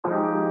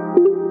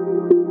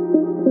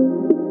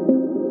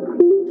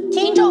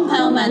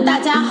们，大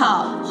家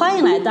好，欢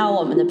迎来到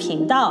我们的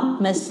频道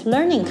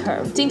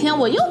MissLearningCurve。今天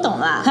我又懂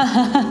了。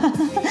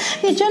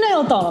你真的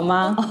又懂了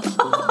吗？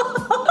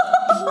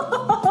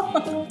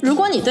如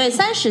果你对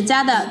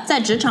30+的在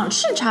职场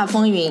叱咤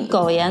风云、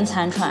苟延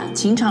残喘、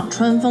情场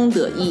春风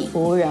得意、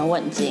无人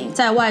问津、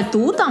在外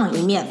独当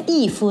一面、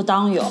一夫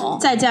当勇、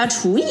在家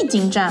厨艺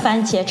精湛、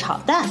番茄炒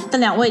蛋的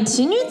2位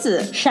奇女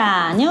子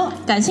傻妞，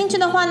感兴趣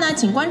的话呢，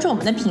请关注我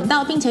们的频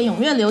道，并且踊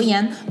跃留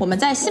言。我们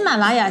在喜马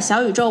拉雅、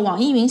小宇宙、网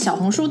易云、小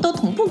红书都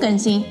同步更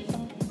新。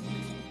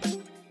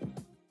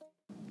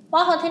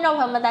哇吼，听众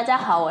朋友们，大家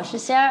好，我是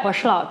仙儿，我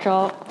是老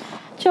周。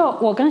就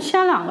我跟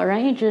仙2个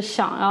人一直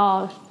想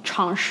要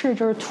尝试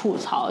就是吐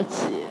槽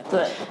集，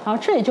对，然后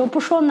这里就不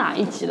说哪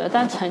一集了，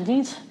但曾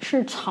经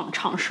是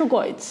尝试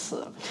过一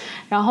次，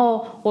然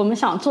后我们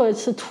想做一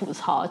次吐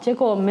槽，结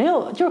果没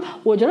有，就是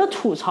我觉得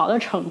吐槽的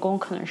成功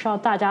可能是要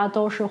大家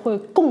都是会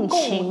共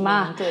情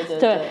嘛，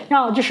对，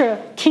然后就是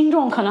听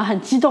众可能很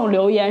激动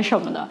留言什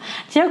么的，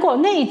结果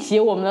那一集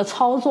我们的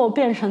操作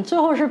最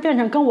后是变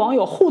成跟网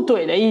友互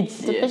怼的一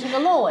集，变成个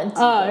论文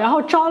集，然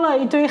后招了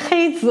一堆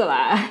黑子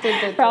来，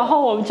对，然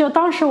后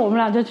当时我们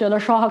俩就觉得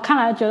说，看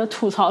来觉得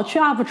吐槽去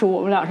UP 主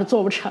我们俩是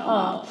做不成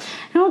了。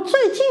然后最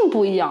近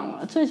不一样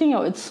了，最近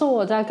有一次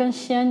我在跟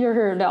仙就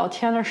是聊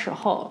天的时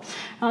候，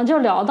然后就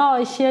聊到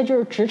一些就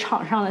是职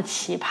场上的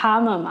奇葩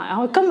们嘛，然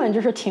后根本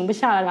就是停不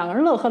下来，2个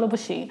人乐呵的不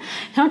行。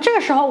然后这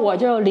个时候我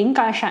就灵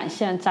感闪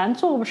现，咱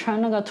做不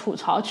成那个吐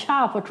槽去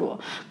UP 主，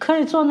可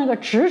以做那个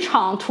职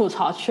场吐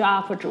槽去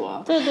UP 主。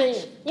对，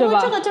因为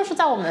这个就是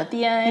在我们的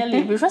DNA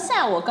里。比如说现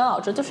在我跟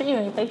老周就是一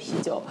人1杯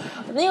啤酒，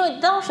因为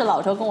当时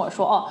老周跟我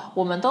说，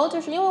我们都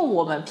就是因为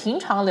我们平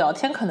常聊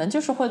天可能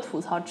就是会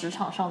吐槽职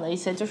场上的一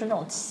些就是那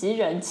种奇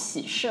人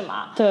奇事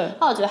嘛。对。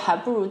那我觉得还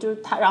不如就是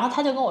他，然后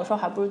他就跟我说，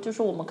还不如就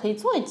是我们可以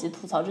做一集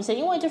吐槽这些，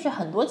因为就是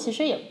很多其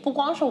实也不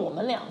光是我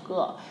们2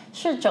个，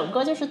是整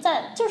个就是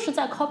在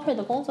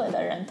corporate 工作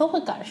的人都会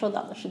感受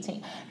到的事情。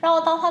然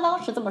后当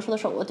时这么说的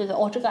时候，我就觉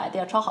得这个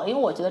idea 超好，因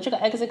为我觉得这个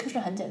execution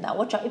很简单，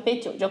我只要1杯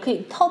酒就可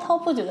以滔滔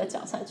不绝的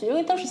讲下去，因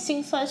为都是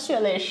辛酸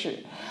血泪史，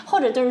或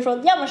者就是说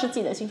要么是自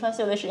己的辛酸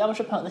血泪史，要么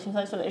是朋友的辛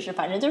酸血泪史，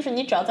反正就是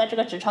你只要在这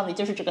个职场里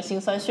就是这个辛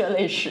酸血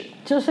泪史。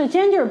就是今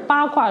天就是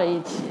八卦的一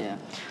集。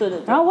对。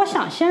然后我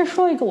想先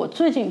说一个我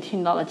最近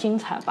听到的精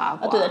彩八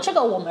卦。对的，这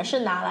个我们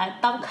是拿来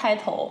当开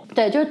头。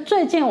对，就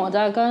最近我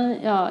在跟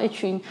一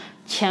群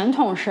前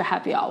同事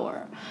happy hour，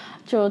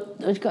 就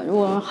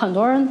我们很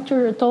多人就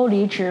是都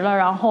离职了，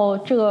然后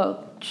这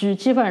个局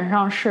基本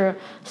上是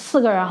4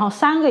个人，然后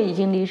3个已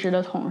经离职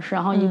的同事，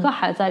然后1个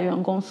还在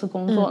原公司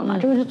工作的嘛，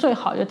这个是最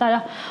好，就大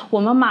家我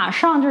们马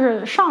上就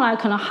是上来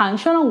可能寒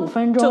暄了5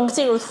分钟就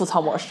进入吐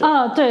槽模式。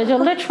对，就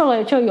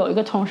literally 就有一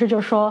个同事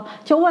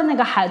就问那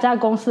个还在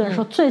公司的人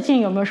说，最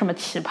近有没有什么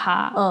奇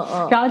葩？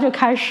然后就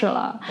开始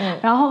了，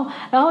然后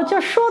就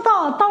说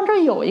到当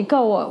中有一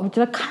个我觉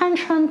得堪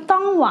称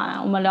当晚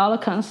我们聊了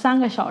可能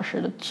3个小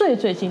时的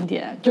最经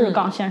典，就是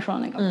刚先说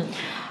的那个。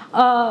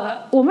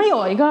我们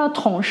有一个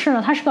同事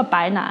呢，他是个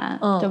白男，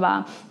对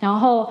吧？然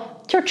后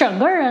就整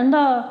个人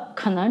的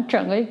可能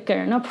整个给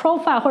人的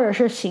profile 或者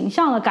是形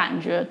象的感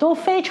觉都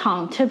非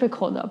常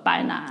typical 的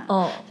白男。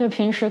就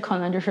平时可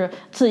能就是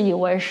自以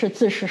为是、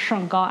自视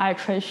甚高、爱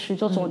吹嘘，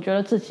就总觉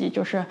得自己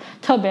就是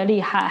特别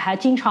厉害，还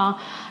经常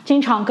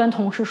跟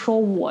同事说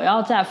我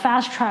要在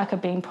fast track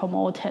being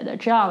promoted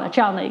这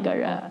样的一个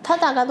人。他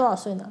大概多少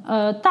岁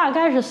呢？大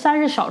概是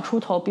30小出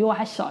头，比我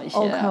还小一些。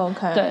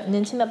OK， 对，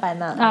年轻的白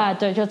男。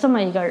对，就这么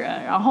一个人，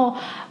然后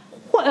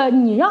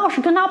你要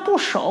是跟他不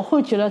熟，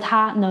会觉得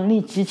他能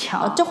力极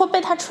强，就会被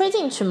他吹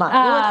进去嘛，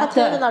因为他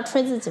天天在那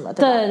吹自己嘛，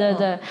对吧？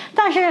对。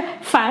但是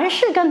凡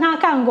是跟他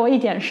干过一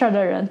点事儿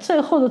的人，最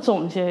后的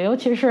总结，尤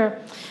其是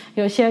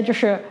有些就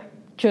是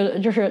觉得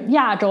就是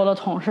亚洲的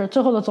同事，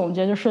最后的总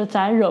结就是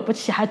咱惹不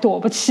起还躲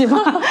不起嘛，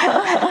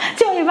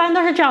就一般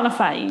都是这样的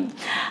反应。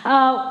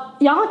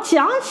然后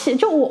讲起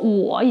就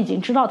我已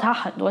经知道他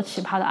很多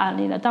奇葩的案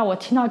例了，但我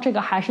听到这个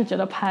还是觉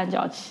得拍案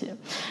叫起。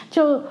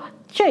就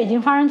这已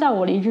经发生在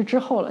我离职之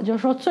后了，就是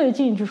说最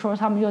近就说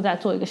他们又在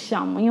做一个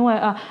项目，因为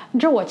你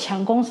知道我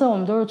前公司我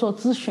们都是做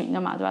咨询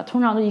的嘛，对吧？通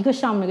常都一个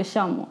项目一个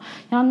项目，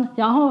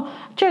然后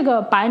这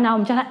个白男我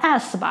们叫他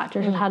S 吧，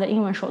这是他的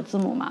英文首字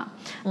母嘛。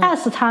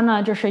S 他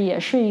呢就是也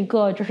是一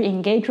个就是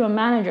engagement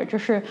manager， 就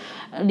是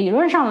理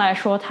论上来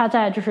说他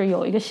在就是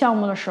有一个项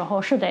目的时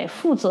候是得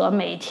负责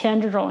每天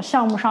这种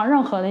项目上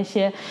任何的一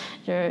些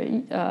就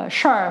是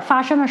事儿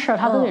发生的事儿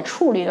他都得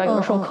处理的，有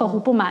的时候客户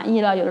不满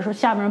意了，有的时候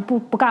下面人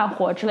不干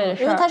活之类的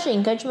事。因为他是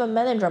engagement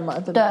manager 嘛，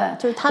对吧？对，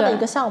就是他的一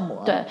个项目。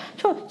对，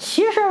就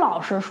其实老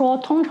实说，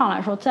通常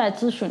来说，在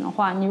咨询的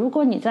话，如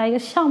果你在一个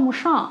项目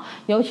上，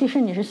尤其是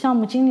你是项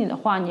目经理的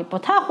话，你不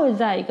太会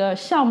在一个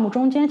项目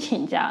中间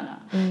请假的。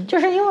就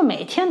是因为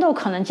每天都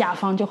可能甲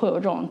方就会有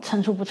这种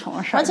层出不穷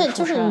的事儿。而且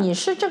就是你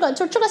是这个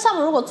项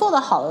目如果做得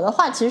好了的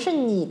话，其实是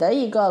你的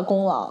一个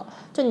功劳。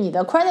就你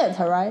的 credit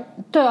right？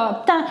 对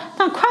啊，但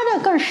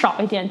credit 更少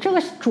一点。这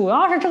个主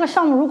要是这个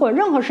项目如果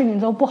任何事情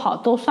都不好，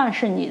都算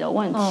是你的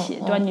问题，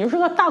对吧？你就是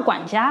个大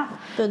管家，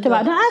对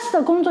吧？但 S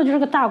的工作就是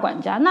个大管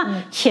家。那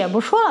且不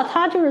说了，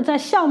他就是在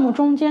项目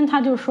中间，他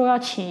就说要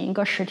请一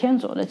个10天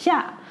左右的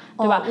假。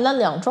对吧？那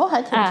2周还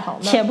挺长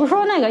的。且不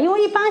说那个，因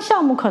为一般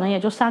项目可能也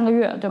就3个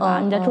月，对吧？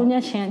你在中间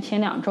前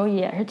2周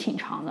也是挺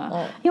长的。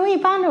因为一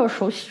般这个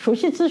熟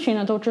悉咨询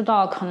的都知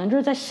道，可能就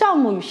是在项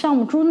目与项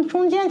目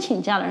中间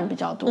请假的人比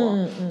较多，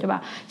对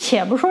吧？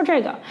且不说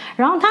这个，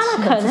然后他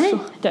呢可能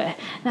对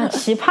那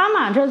奇葩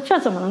嘛，这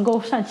怎么能够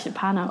算奇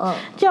葩呢？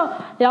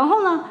然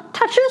后呢，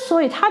他之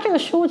所以他这个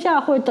休假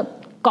会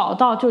搞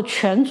到就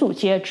全组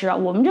皆知啊，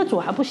我们这组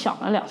还不小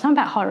呢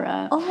，200-300号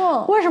人。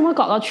为什么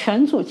搞到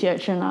全组皆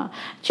知呢？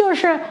就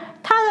是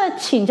他在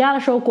请假的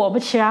时候，果不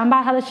其然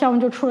吧，他的项目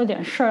就出了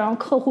点事儿，然后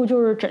客户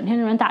就是整天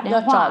有人打电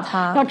话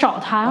要找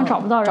他，然后找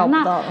不到人。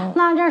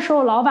那这时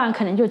候老板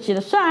肯定就急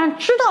了，虽然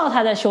知道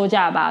他在休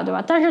假吧，对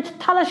吧？但是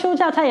他的休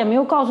假他也没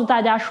有告诉大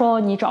家说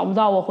你找不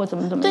到我或怎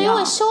么样。对，因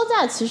为休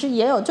假其实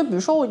也有，就比如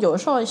说我有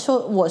时候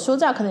我休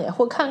假可能也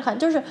会看看，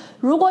就是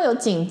如果有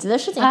紧急的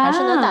事情还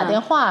是能打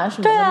电话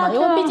什么的嘛，因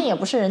为毕竟也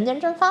不是人间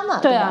蒸发嘛。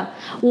对啊，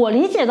我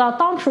理解到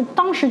当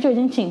时就已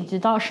经紧急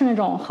到是那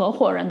种合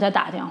伙人在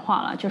打电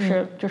话了，就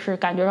是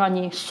感觉让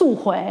你速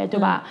回，对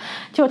吧？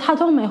就他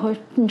都没回，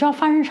你知道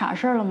发生啥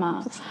事了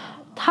吗？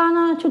他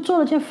呢就做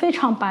了件非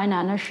常白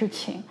男的事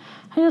情，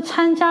他就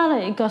参加了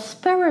一个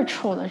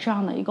spiritual 的这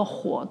样的一个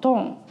活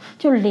动，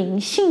就灵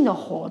性的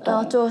活动，然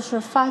后就是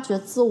发掘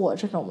自我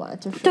这种嘛，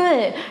就是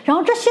对。然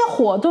后这些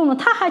活动呢，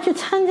他还去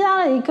参加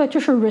了一个就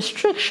是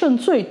restriction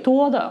最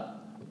多的。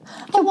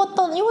我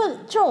懂，因为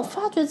这种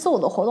发掘自我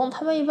的活动，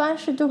他们一般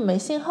是就没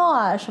信号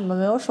啊，什么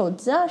没有手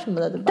机啊什么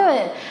的，对吧？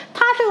对，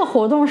他这个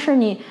活动是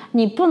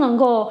你不能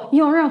够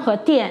用任何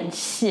电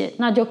器，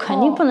那就肯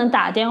定不能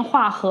打电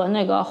话和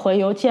那个回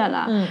邮件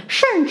了，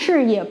甚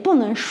至也不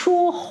能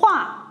说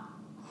话。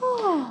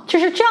就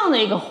是这样的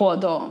一个活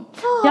动，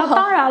然后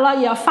当然了，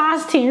也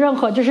fasting 任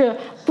何就是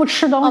不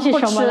吃东西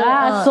什么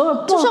的，所有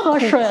不喝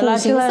水了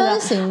之类的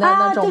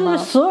对，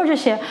所有这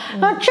些。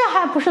那这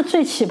还不是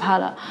最奇葩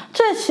的，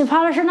最奇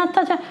葩的是呢，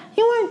大家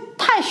因为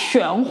太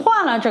玄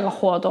幻了这个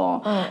活动，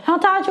然后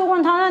大家就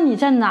问他，那你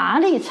在哪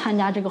里参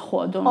加这个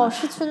活动？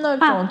是去那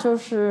种就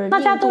是大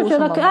家都觉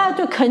得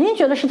对，肯定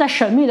觉得是在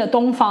神秘的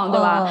东方，对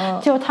吧？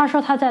结果他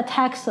说他在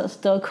Texas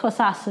德克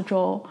萨斯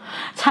州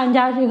参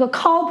加这个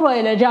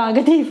cowboy 的这样一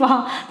个地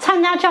方，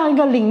参加这样一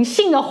个灵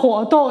性的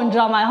活动，你知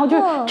道吗？然后就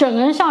整个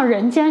人像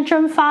人间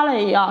蒸发了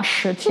一样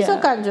10天，就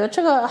感觉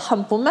这个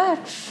很不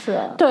match。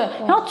对，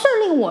然后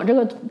最令我这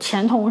个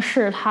前同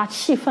事他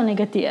气愤的一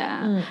个点，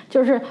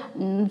就是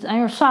哎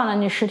呦算了，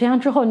你10天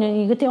之后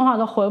你一个电话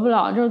都回不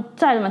了，就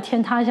再怎么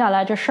天塌下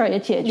来，这事儿也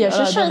解决了，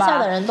也是剩下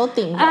的人都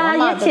顶着了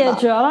嘛，也解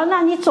决了。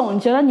那你总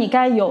觉得你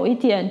该有一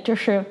点就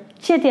是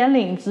接点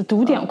领子，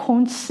读点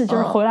空气，就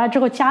是回来之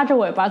后夹着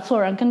尾巴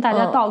做人，跟大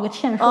家道个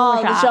歉，说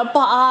个啥，就是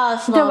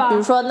不对吧？比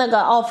如说那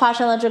个发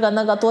生了这个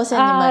那个，多谢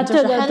你们就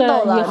是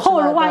handle 了，以后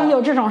万一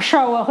有这种事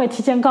儿，我会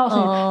提前告诉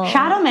你，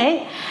啥都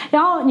没。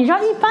然后你知道，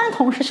一般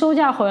同事休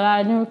假回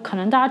来，就是可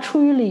能大家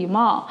出于礼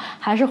貌，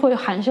还是会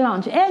寒暄2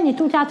句，哎，你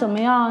度假怎么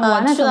样？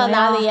玩的怎么样？去了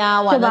哪里呀？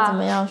玩的怎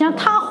么样？你看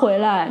他回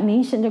来，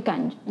明显就感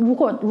觉，如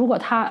果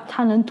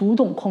他能读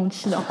懂空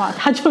气的话，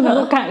他就能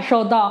够感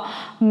受到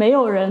没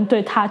有人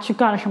对他去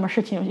干了什么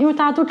事情，因为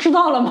大家都知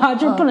道了嘛，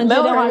就不能接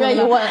电话，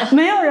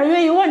没有人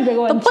愿意问这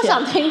个问题，都不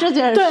想听这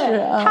件事。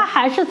对，他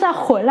还是在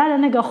回来的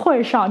那个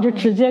会上就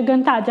直接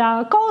跟大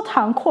家高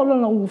谈阔论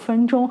了5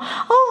分钟。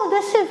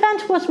This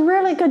event was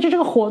really good， 就这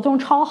个活动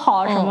超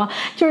好，什么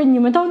就是你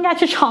们都应该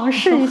去尝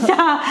试一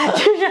下，就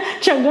是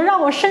整个让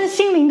我身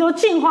心灵都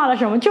净化了，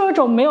什么就有一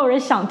种没有人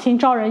想听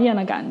招人厌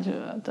的感觉。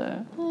对，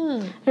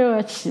这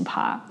个奇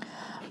葩。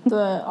对，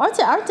而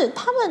且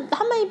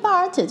他们一般，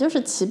而且就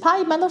是奇葩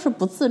一般都是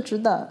不自知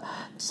的，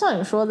像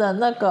你说的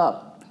那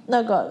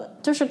个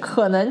就是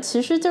可能其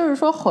实就是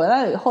说回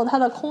来了以后，他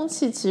的空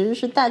气其实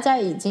是大家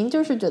已经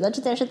就是觉得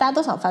这件事大家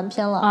都想翻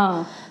篇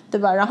了，对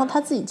吧？然后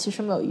他自己其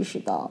实没有意识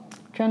到，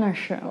真的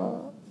是，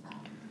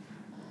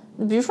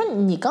比如说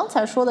你刚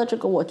才说的这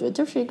个，我觉得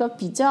就是一个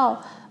比较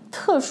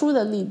特殊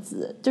的例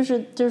子，就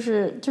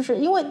是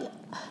因为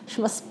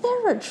什么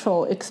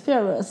spiritual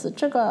experience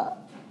这个。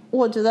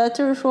我觉得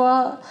就是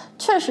说，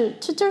确实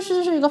就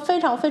是一个非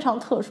常非常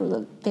特殊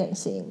的典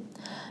型。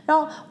然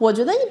后我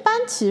觉得一般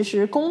其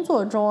实工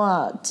作中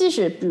啊，即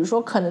使比如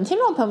说可能听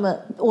众朋友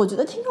们，我觉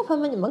得听众朋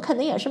友们你们肯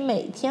定也是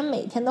每天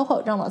都会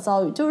有这样的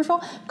遭遇，就是说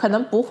可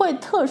能不会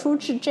特殊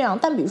至这样，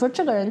但比如说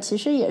这个人其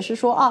实也是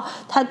说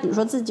他比如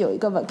说自己有一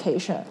个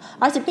vacation，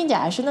 而且并且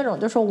还是那种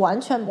就是说完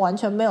全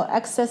没有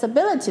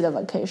accessibility 的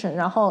vacation，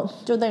 然后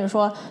就等于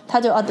说他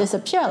就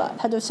disappear 了，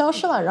他就消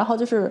失了，然后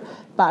就是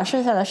把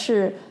剩下的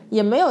事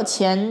也没有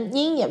前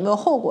因也没有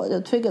后果就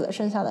推给了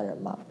剩下的人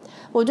嘛。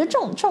我觉得这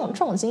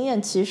种经验，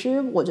其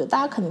实我觉得大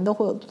家肯定都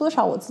会有，多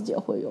少我自己也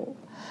会有。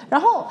然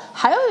后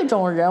还有一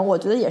种人，我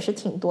觉得也是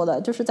挺多的，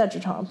就是在职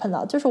场上碰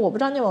到，就是我不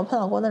知道你有没有碰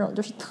到过那种，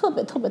就是特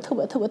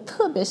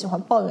别喜欢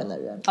抱怨的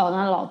人。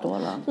那老多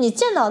了。你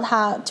见到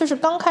他，就是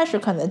刚开始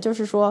可能就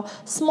是说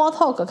small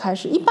talk 开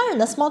始，一般人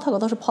的 small talk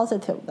都是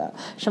positive 的，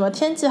什么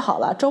天气好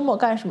了，周末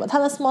干什么，他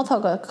的 small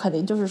talk 肯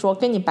定就是说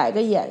跟你白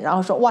个眼，然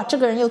后说哇，这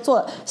个人又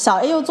做小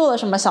A 又做了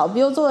什么，小 B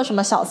又做了什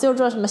么，小 C 又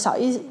做了什么，小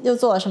E 又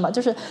做了什么，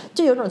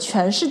就有种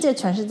全世界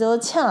都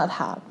欠了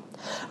他。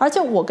而且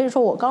我跟你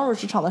说，我刚入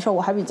职场的时候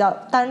我还比较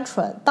单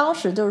纯，当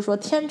时就是说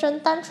天真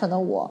单纯的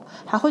我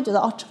还会觉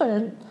得这个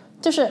人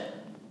就是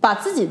把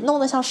自己弄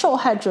得像受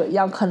害者一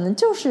样，可能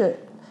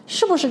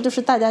是不是就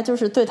是大家就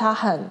是对他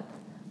很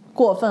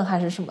过分还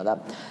是什么的。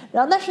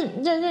然后但是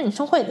这女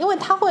生会，因为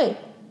他会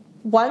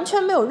完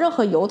全没有任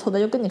何由头的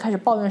就跟你开始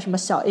抱怨什么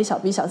小 A 小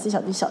B 小 C 小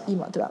D 小 E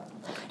嘛，对吧？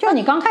就是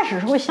你刚开始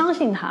是会相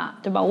信他，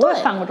对吧？我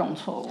也犯过这种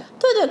错误。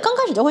对，刚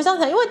开始就会相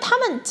信他，因为他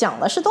们讲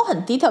的是都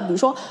很 detail， 比如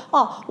说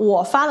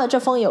我发了这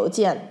封邮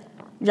件，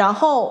然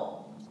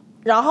后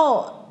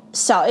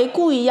小 A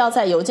故意要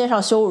在邮件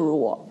上羞辱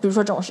我，比如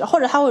说这种事，或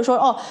者他会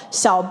说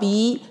小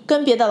B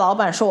跟别的老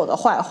板说我的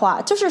坏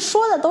话，就是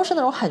说的都是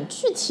那种很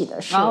具体的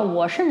事。然后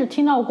我甚至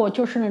听到过，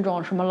就是那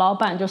种什么老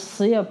板就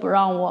死也不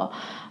让我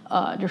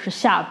就是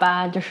下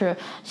班，就是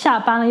下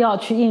班了要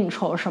去应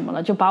酬什么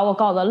的，就把我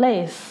搞得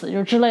累死，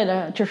就之类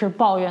的，就是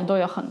抱怨都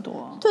有很多。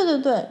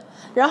对。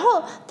然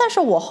后但是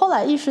我后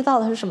来意识到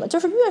的是什么，就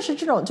是越是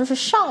这种就是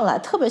上来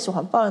特别喜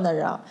欢抱怨的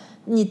人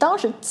你当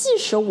时即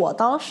使我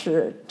当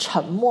时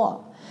沉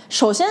默，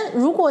首先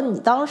如果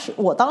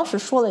我当时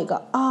说了一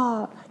个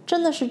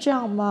真的是这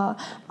样吗？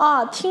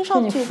听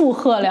上去附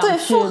和两句，对，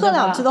附和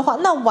两句的话，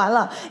那完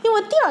了，因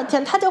为第二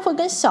天他就会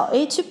跟小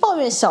A 去抱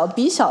怨小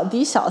B 小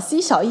D 小 C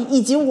小 E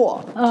以及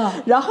我，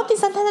然后第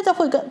三天他就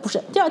会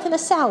第二天的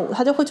下午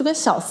他就会去跟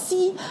小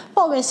C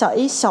抱怨小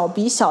A 小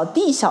B 小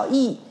D 小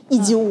E 以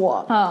及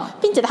我，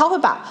并且他会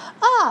把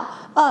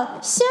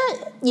先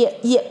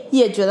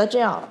也觉得这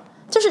样。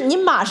就是你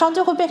马上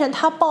就会变成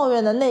他抱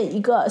怨的那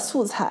一个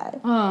素材，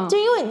就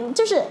因为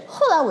就是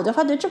后来我就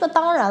发觉这个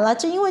当然了，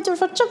就因为就是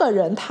说这个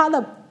人他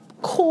的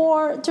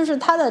core 就是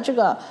他的这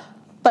个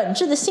本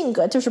质的性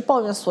格就是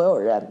抱怨所有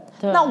人，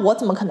那我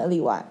怎么可能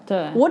例外？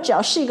对，我只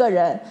要是一个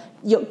人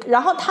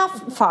然后他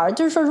反而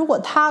就是说，如果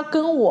他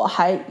跟我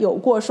还有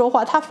过说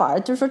话，他反而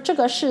就是说这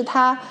个是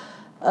他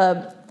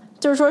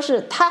就是说是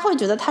他会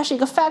觉得他是一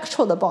个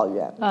factual 的抱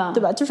怨，对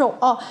吧？就是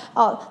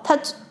他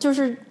就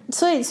是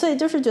所以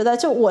就是觉得，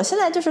就我现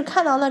在就是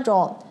看到那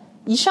种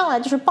一上来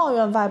就是抱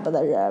怨 vibe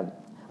的人，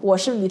我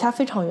是离他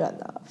非常远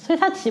的。所以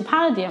他奇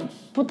葩的点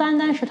不单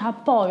单是他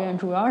抱怨，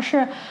主要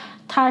是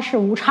他是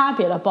无差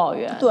别的抱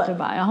怨，对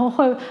吧？然后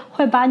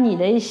会把你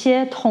的一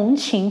些同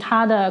情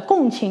他的、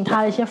共情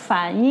他的一些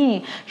反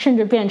应，甚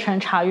至变成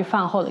茶余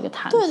饭后的一个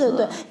谈资。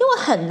对，因为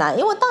很难，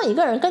因为当一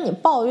个人跟你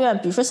抱怨，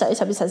比如说小 A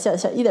小 B 小 C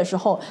小 E 的时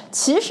候，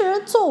其实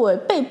作为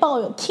被抱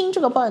怨听这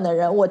个抱怨的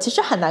人，我其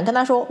实很难跟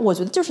他说，我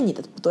觉得就是你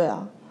的不对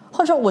或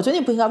者说我觉得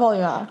你不应该抱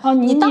怨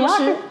你当时要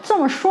是这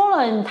么说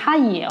了，他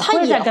也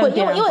会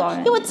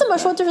因为这么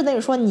说就是等于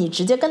说你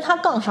直接跟他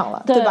杠上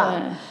了，对吧？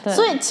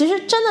所以其实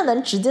真的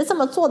能直接这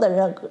么做的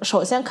人，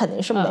首先肯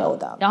定是没有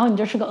的。然后你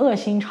就是个恶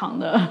心肠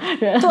的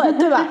人，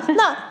对吧？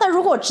那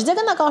如果直接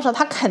跟他杠上，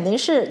他肯定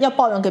是要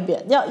抱怨给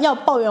别人，要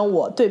抱怨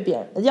我对别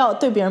人，要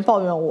对别人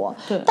抱怨我。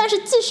对。但是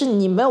即使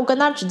你没有跟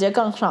他直接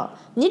杠上，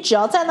你只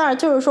要在那儿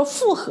就是说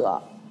附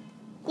和。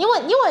因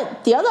为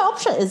the other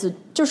option is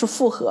就是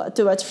附和，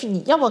对吧？就是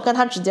你要么跟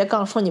他直接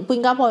杠说你不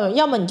应该抱怨，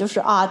要么你就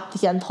是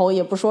点头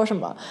也不说什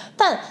么，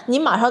但你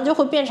马上就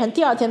会变成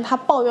第二天他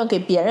抱怨给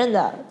别人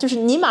的，就是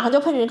你马上就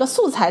变成一个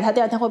素材，他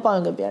第二天会抱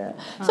怨给别人。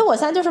所以我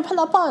现在就是碰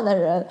到抱怨的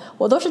人，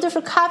我都是就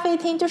是咖啡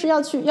厅就是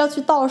要去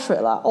倒水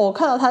了，我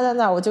看到他在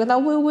那儿，我就跟他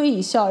微微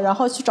一笑，然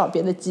后去找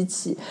别的机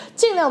器，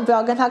尽量不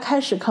要跟他开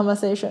始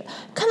conversation，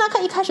 看他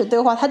一开始对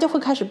话，他就会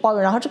开始抱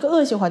怨，然后这个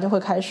恶循环就会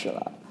开始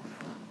了。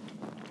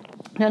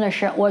真的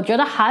是，我觉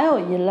得还有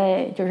一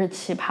类就是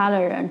奇葩的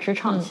人，职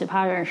场奇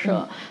葩人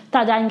设，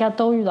大家应该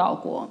都遇到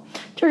过，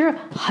就是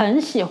很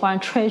喜欢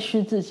吹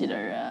嘘自己的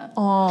人。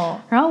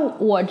然后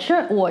我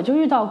就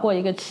遇到过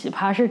一个奇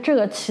葩，是这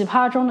个奇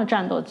葩中的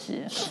战斗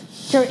机，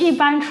就是一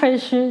般吹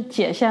嘘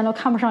姐现在都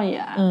看不上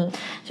眼。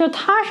就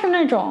他是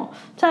那种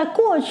在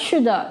过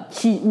去的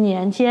几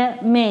年间，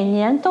每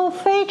年都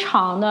非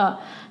常的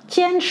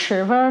坚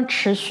持、非常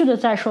持续的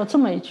在说这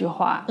么一句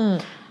话。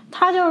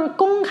他就是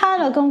公开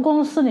的跟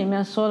公司里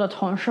面所有的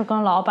同事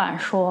跟老板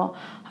说，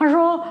他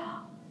说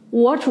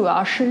我主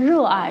要是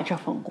热爱这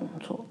份工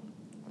作，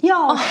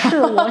要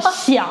是我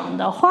想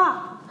的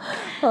话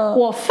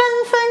我分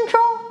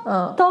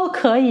钟都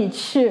可以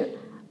去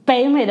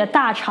北美的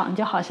大厂，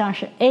就好像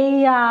是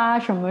A 呀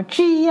什么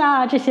G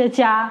呀这些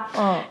家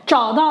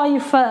找到一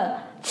份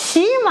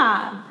起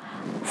码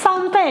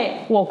翻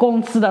倍我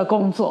工资的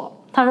工作。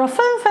他说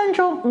分分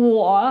钟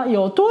我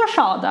有多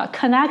少的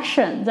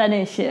connection 在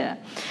那些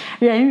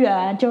人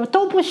员，就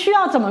都不需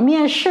要怎么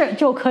面试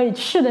就可以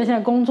去的一些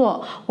工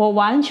作，我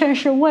完全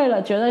是为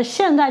了觉得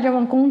现在这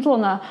份工作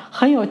呢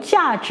很有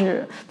价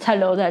值才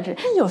留在这。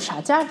那有啥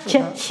价值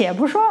呢？且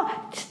不说，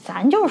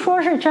咱就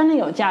说是真的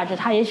有价值，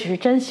他也许是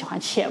真喜欢，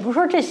且不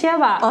说这些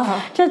吧。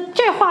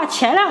这话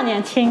前2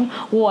年听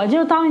我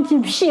就当一句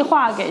屁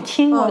话给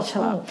听过去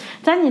了。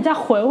你再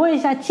回味一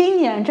下今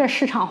年这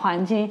市场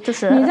环境，就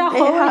是你再回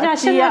味一下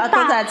现在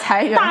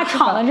大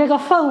厂的这个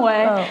氛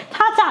围，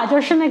他咋就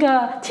是那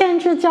个天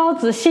之骄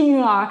子幸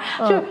运儿，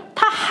就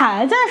他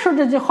还在说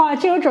这句话，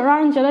就有种让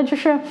人觉得就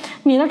是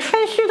你的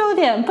吹嘘都有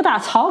点不打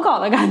草稿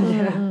的感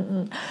觉。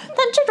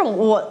但这种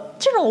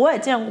我也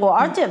见过，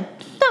而且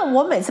但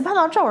我每次碰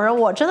到这种人，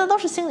我真的都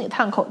是心里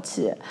叹口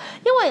气，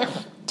因为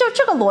就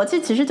这个逻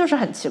辑其实就是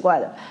很奇怪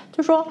的，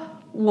就说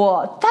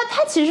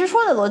他其实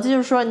说的逻辑就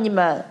是说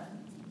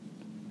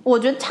我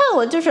觉得他的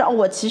逻辑就是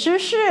我其实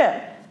是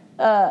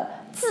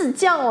自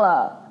降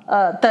了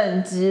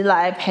等级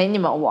来陪你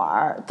们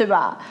玩，对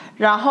吧？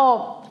然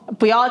后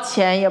不要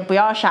钱也不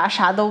要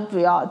啥都不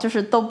要，就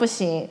是都不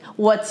行。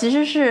我其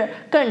实是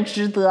更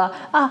值得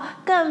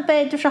更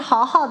被就是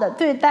好好的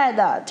对待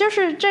的。就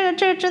是这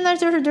个真的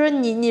就是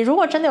你如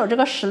果真的有这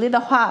个实力的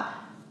话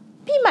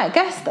 ，be my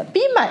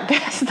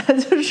guest，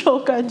就是我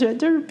感觉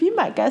就是 be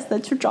my guest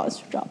去找。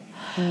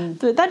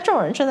对，但这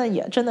种人真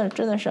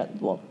的是很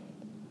多。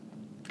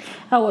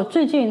我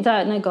最近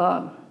在那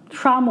个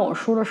刷某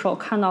书的时候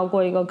看到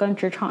过一个跟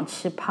职场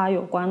奇葩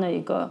有关的一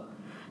个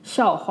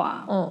笑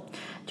话，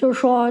就是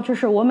说就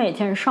是我每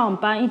天上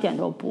班一点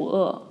都不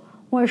饿，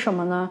为什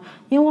么呢？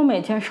因为我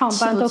每天上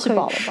班都可以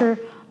吃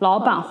老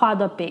板画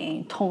的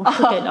饼，同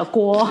事给的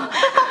锅。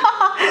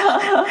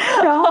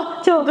然后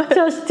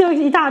就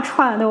一大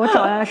串的，我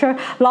找来是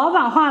老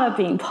板画的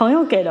饼，朋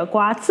友给的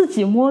瓜，自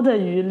己摸的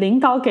鱼，领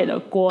导给的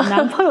锅，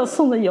男朋友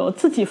送的油，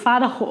自己发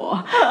的火，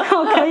然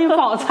后可以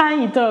饱餐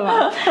一顿嘛。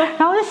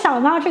然后就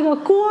想到这个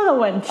锅的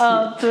问题，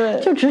对，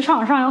就职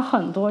场上有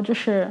很多就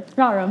是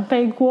让人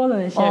背锅的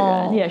那些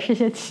人，也是一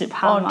些奇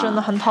葩嘛，真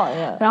的很讨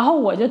厌。然后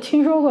我就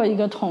听说过一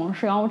个同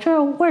事，然后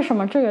为什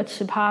么这个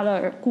奇葩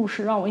的故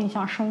事让我印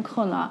象深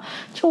刻呢？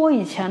就我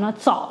以前呢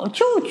早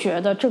就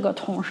觉得这个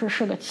同事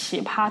是个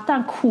奇葩，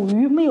但苦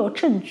于没有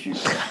证据，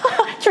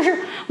就是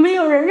没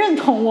有人认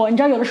同我。你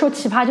知道有的时候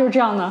奇葩就是这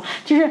样的，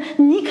就是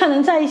你可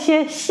能在一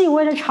些细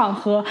微的场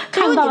合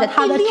看到了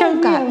他的真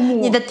面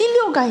目，你的第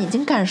六感已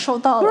经感受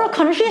到了。不是，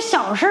可能是一些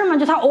小事嘛，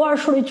就他偶尔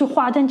说了一句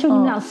话，但就你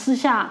们俩私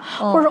下，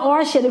或者偶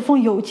尔写了一封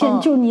邮件，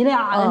就你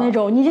俩的那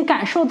种，你已经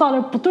感受到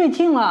了不对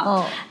劲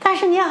了。但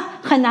是你也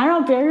很难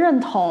让别人认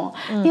同，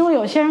因为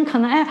有些人可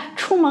能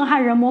出门还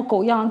人模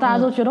狗样，大家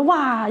都觉得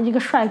哇一个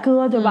帅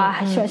哥，对吧？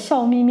还喜欢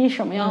笑眯眯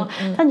什么样，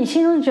但你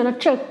心中就觉得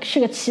这是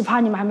个奇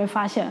葩，你们还没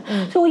发现。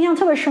所以我印象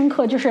特别深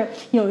刻，就是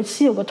有一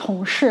期有个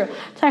同事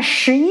在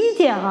11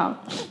点了，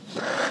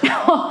然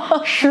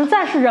后实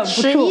在是忍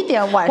不住11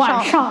点晚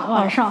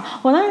上，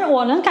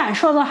我能感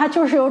受到他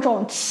就是有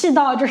种气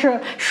到就是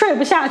睡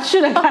不下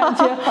去的感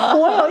觉。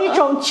我有一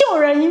种救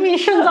人一命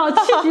胜造七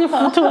级浮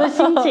屠的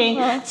心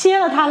情，接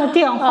了他的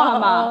电话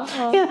嘛，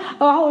因为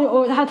然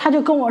后他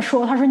就跟我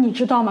说，他说你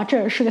知道吗？这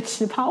人是个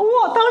奇葩。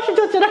我当时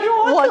就觉得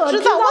说我知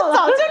道，我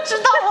早就知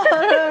道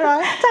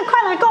了，再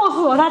快来告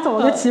诉我他怎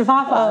么个奇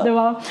葩法，对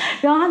吧？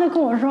然后他就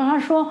跟我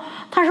说，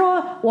他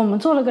说我们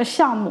做了个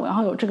项目，然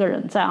后有这个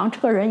人在，然后这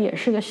个人也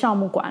是个项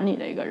目管理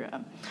的一个人，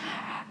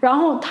然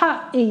后他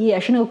也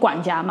是那个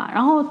管家嘛。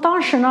然后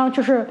当时呢，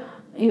就是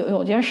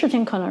有件事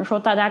情，可能说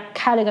大家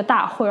开了一个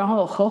大会，然后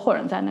有合伙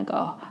人在那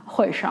个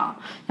会上，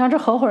然后这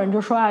合伙人就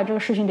说这个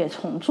事情得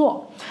重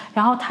做，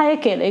然后他也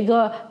给了一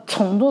个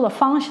重做的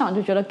方向，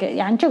就觉得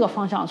按这个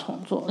方向重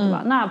做，对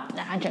吧？那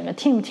整个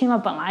team 听了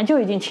本来就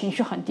已经情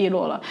绪很低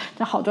落了，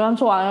但好多人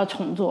做完了要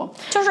重做，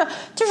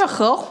就是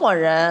合伙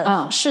人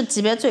是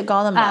级别最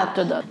高的嘛，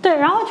对，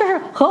然后就是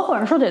合伙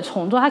人说得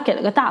重做，他给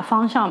了个大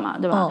方向嘛，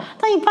对吧？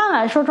但一般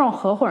来说这种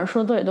合伙人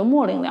说的也都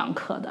模棱两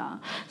可的，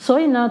所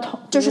以呢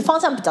就是方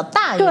向比较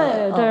大一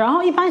点，对，然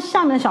后一般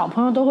下面的小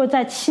朋友都会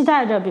在期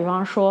待着，比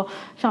方说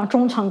像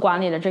中层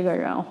管理的这个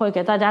人会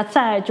给大家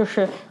再就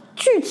是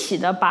具体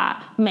的把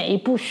每一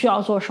步需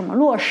要做什么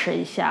落实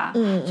一下，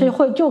所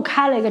以就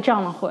开了一个这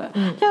样的会。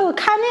这个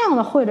开那样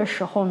的会的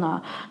时候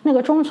呢，那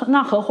个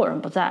合伙人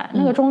不在，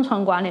那个中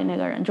层管理那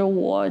个人就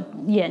我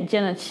眼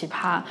见的奇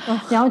葩，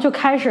然后就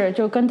开始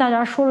就跟大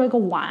家说了一个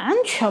完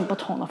全不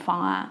同的方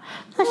案。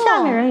那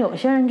下面人有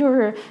些人就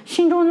是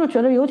心中就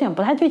觉得有点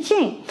不太对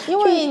劲，因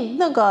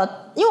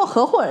为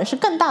合伙人是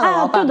更大的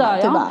老板嘛，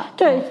对吧？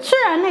对，虽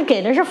然那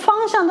给的是方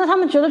向，但他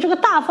们觉得这个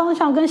大方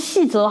向跟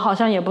细则好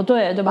像也不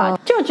对，对吧？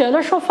就觉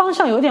得说方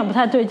向有点不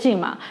太对劲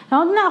嘛。然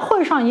后那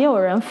会上也有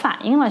人反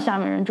映了，下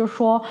面人就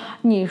说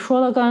你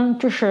说的跟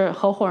就是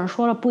合伙人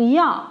说的不一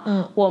样，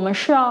我们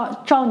是要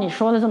照你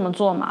说的这么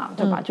做嘛，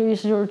对吧？就意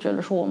思就是觉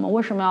得说我们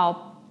为什么要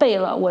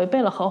违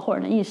背了合伙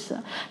人的意思。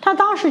他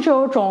当时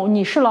就有种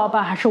你是老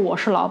板还是我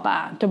是老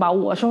板，对吧？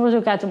我说就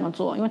该这么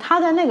做，因为他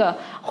在那个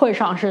会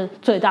上是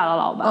最大的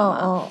老板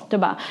嘛，对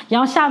吧？然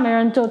后下面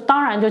人就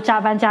当然就加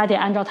班加点，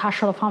按照他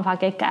说的方法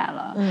给改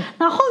了。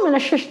那后面的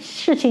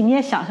事情你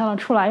也想象得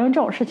出来，因为这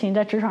种事情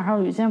在职场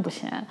上屡见不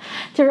鲜。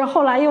就是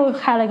后来又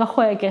开了一个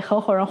会，给合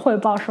伙人汇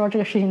报说这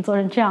个事情做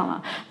成这样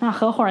了。那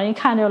合伙人一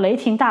看就雷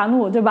霆大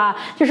怒，对吧？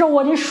就是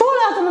我你说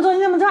了要这么做，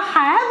你怎么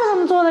还不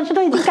这么做呢？这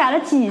都已经改了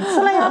几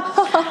次了呀？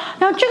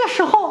然后这个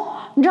时候，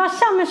你知道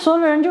下面所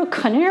有的人就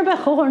肯定是被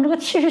合伙人这个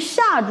气势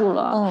吓住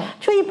了。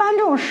就一般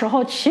这种时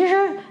候，其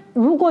实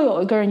如果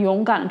有一个人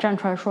勇敢的站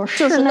出来说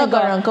是那个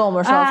人跟我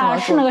们说怎么做的，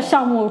是那个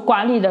项目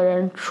管理的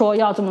人说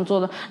要这么做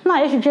的，那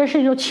也许这件事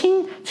情就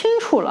清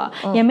楚了，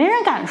也没人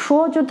敢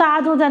说，就大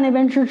家都在那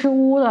边支支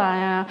吾吾的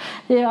呀。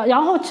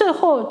然后最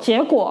后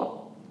结果。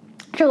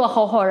这个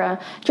合伙人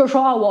就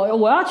说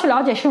我要去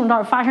了解系统到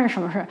底发生什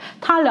么事。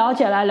他了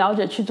解来了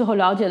解去，最后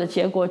了解的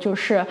结果就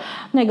是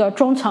那个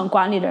中层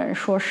管理的人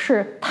说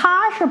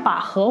他是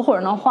把合伙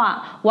人的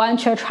话完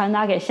全传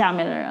达给下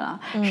面的人了，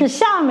是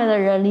下面的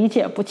人理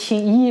解不清，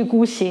一意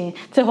孤行，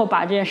最后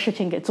把这件事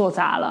情给做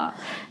砸了。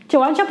就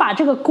完全把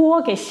这个锅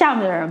给下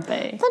面的人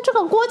背，但这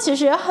个锅其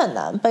实也很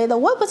难背的。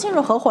我也不清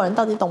楚合伙人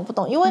到底懂不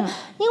懂，因为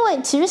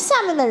其实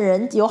下面的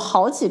人有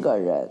好几个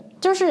人，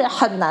就是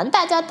很难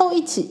大家都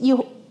一起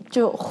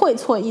就会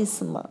错意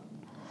思嘛。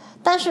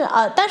但是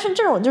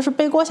这种就是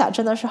背锅侠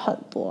真的是很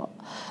多。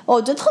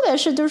我觉得特别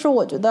是就是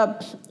我觉得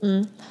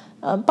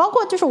包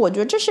括就是我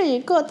觉得这是一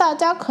个大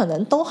家可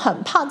能都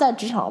很怕在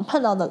职场上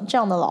碰到的这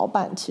样的老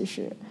板，其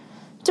实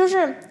就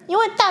是因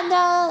为大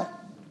家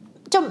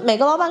就每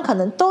个老板可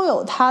能都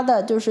有他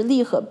的就是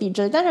利和弊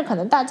之，但是可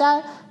能大家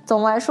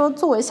总来说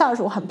作为下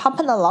属很怕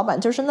碰到的老板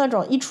就是那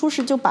种一出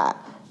事就把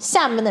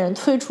下面的人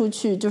推出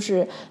去，就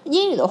是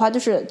英语的话就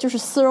是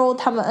throw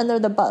他们 under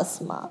the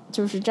bus 嘛，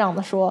就是这样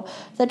的说。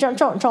在这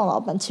种老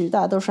板其实大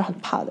家都是很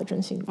怕的，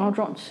真心。然后这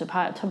种奇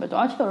葩也特别多，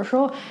而且有的时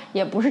候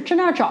也不是真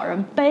的要找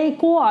人背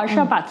锅，而是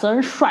要把责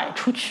任甩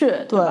出去，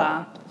对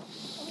吧？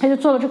他就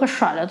做了这个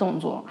甩的动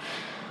作。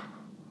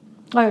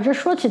哎呦，这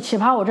说起奇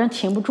葩我真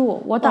停不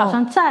住，我打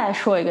算再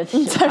说一个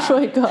奇葩。再说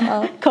一个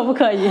可不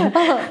可以？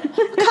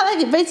看来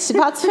你被奇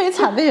葩摧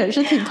残的也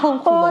是挺痛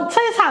苦的。我摧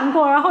残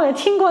过，然后也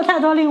听过太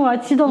多令我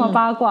激动的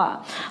八卦。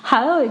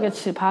还有一个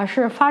奇葩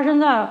是发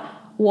生在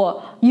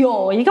我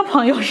有一个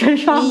朋友身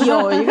上。你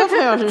有一个朋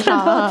友身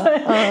上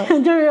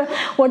对，就是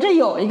我这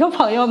有一个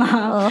朋友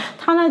呢，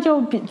他呢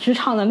就比职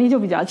场能力就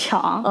比较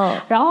强，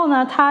然后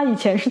呢他以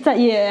前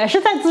也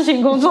是在咨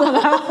询工作的，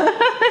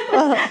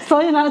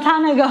所以呢他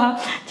那个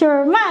就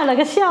是卖了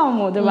个项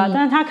目，对吧？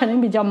但是他肯定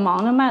比较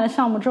忙的，卖了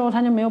项目之后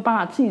他就没有办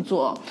法自己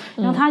做，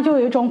然后他就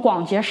有一种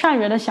广结善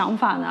缘的想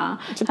法呢，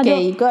他就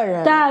给一个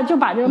人，对，就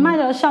把这个卖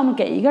掉的项目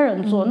给一个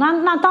人做，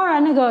那当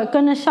然那个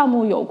跟着项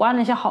目有关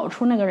的一些好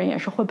处，那个人也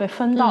是会被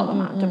分到的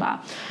嘛，对吧？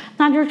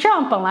那就是这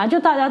样，本来就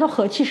大家都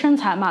和气生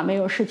财嘛，没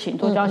有事情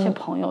多交些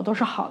朋友都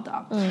是好的。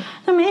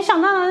那没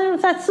想到呢，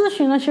在咨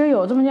询呢，其实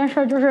有这么件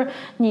事，就是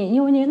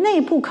因为你内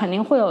部肯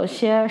定会有一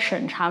些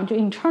审查，就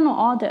internal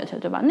audit，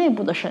 对吧？内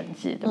部的审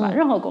计，对吧？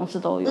任何公司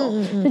都有，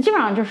就基本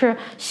上就是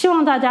希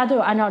望大家都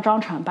有按照章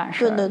程办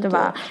事，对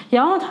吧？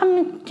然后他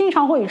们经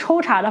常会以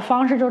抽查的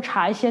方式，就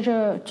查一些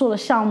这做的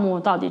项目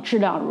到底质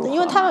量如何，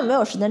因为他们没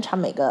有时间查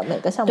每个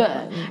项目。对，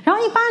然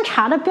后一般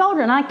查的标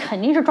准呢，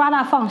肯定是抓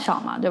大放小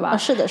嘛，对吧？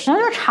是的，然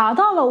后就查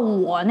到了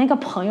我那个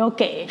朋友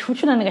给出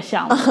去的那个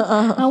项目，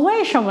那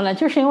为什么呢？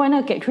就是因为那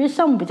个给出去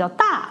项目比较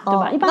大，对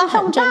吧？一般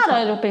项目大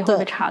的就会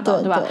被查到，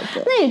对吧？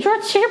那也就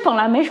是其实本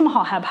来没什么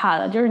好害怕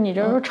的，就是你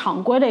就是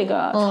常规的一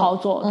个操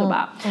作，对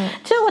吧？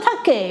结果他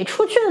给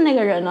出去的那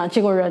个人呢，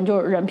结果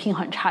人品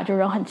很差，就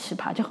人很奇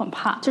葩，就很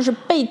怕，就是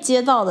被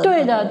接到的。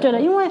对的，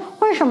因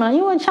为什么呢？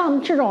因为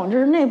像这种就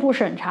是内部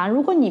审查，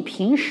如果你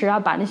平时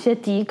把那些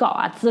底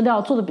稿资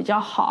料做得比较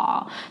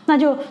好，那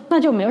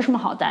就没有什么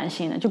好担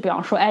心的。就比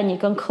方说，你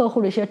跟客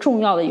户的一些重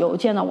要的邮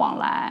件的往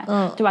来，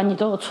对吧？你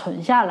都有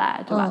存下来，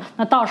对吧？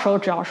那到时候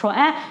只要说，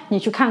你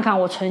去看看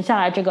我存下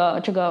来这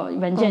个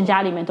文件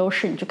夹里面都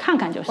是，你去看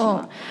看就行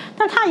了。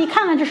但他一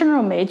看呢，就是那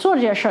种没做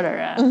这些事的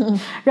人，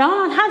然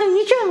后呢，他就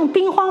一阵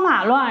兵荒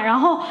马乱，然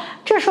后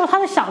这时候他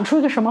就想出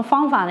一个什么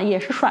方法呢？也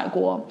是甩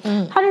锅，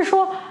他就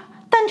说，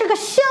但这个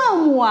项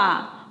目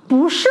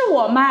不是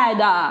我卖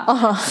的，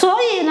所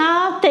以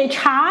呢得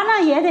查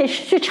呢也得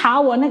去查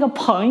我那个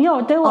朋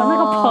友，得我那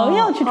个朋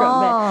友去准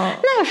备。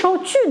那个时候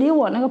距离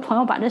我那个朋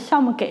友把这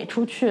项目给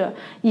出去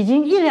已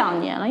经1-2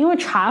年了，因为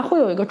查会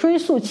有一个追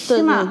溯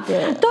期嘛，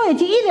都已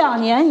经1-2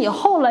年以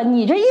后了。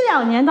你这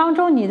1-2年当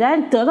中，你在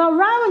得到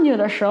revenue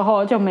的时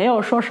候就没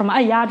有说什么，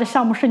哎呀，这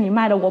项目是你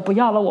卖的，我不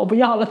要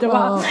了，对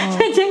吧？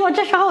所以结果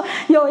这时候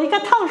有一个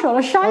烫手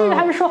的山芋，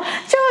他就说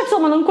这怎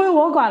么能归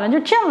我管呢？就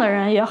这样的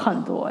人也很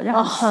多，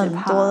很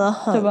多的。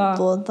很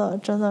多的，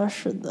真的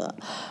是的。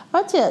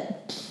而且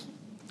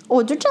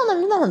我觉得这样的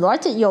人真的很多，而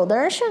且有的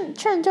人甚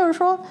至就是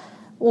说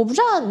我不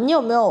知道你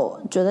有没有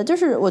觉得，就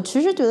是我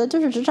其实觉得，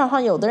就是职场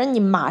上有的人，你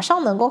马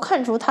上能够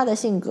看出他的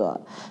性格，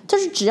就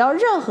是只要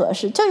任何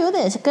事，就有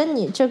点跟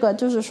你这个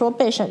就是说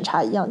被审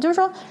查一样，就是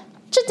说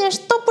这件事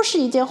都不是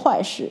一件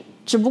坏事，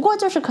只不过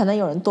就是可能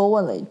有人多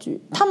问了一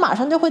句，他马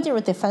上就会进入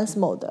defense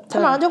mode， 他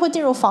马上就会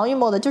进入防御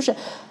mode， 就是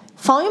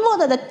防御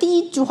mode 的第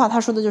一句话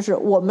他说的就是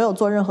我没有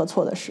做任何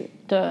错的事。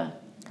对。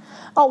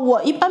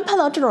我一般碰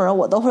到这种人，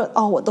我都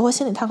会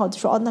心里叹口气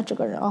说，那这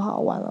个人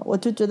完了，我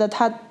就觉得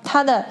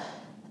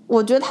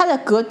我觉得他的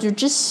格局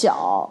之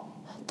小，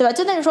对吧？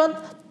就等于说，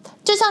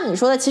就像你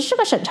说的，其实这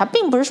个审查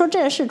并不是说这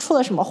件事出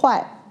了什么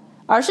坏，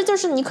而是就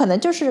是你可能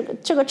就是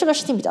这个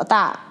事情比较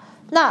大，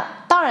那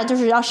当然就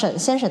是要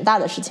先审大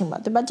的事情嘛，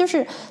对吧？就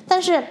是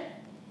但是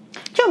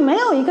就没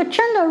有一个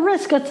真的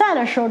risk 在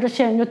的时候，这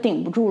些人就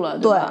顶不住了，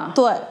对吧？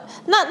对，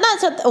那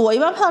就我一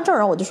般碰到这种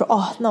人，我就说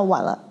那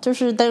完了，就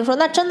是等于说，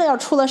那真的要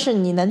出了事，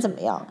你能怎么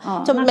样？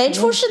就没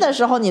出事的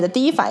时候，你的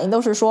第一反应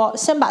都是说，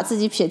先把自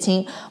己撇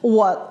清，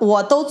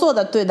我都做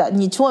的对的，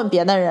你去问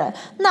别的人，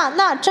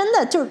那真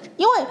的就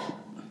因为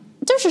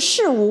就是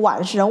事无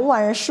完事，人无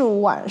完人，事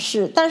无完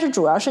事，但是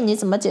主要是你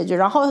怎么解决，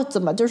然后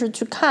怎么就是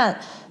去看，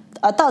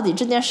到底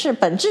这件事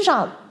本质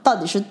上到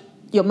底是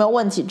有没有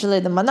问题之类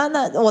的嘛？那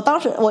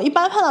我一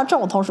般碰到这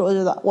种同事，我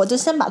觉得我就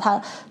先把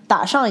他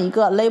打上一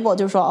个 label，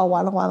 就说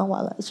完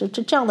了，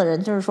这样的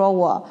人就是说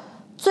我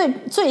最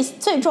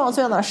重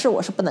要的事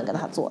我是不能跟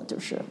他做，就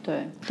是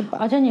对吧？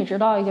而且你知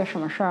道一个什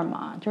么事儿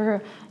吗？就是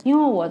因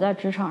为我在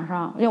职场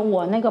上，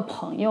我那个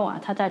朋友啊，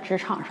他在职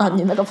场上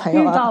你那个朋友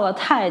遇到了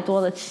太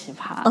多的奇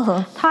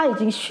葩，他已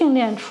经训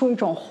练出一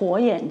种火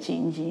眼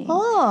金睛，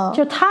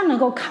就他能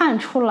够看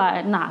出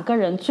来哪个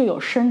人最有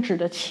升职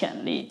的潜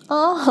力。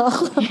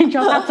你知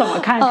道他怎么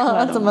看出来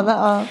的吗？怎么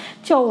的？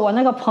就我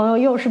那个朋友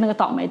又是那个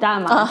倒霉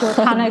蛋嘛，就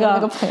是他那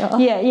个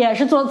也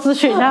是做咨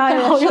询的，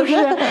然后又是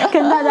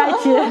跟大家一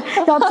起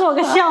要做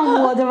个项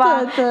目，对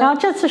吧？对。然后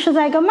这次是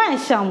在一个卖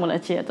项目的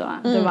阶段，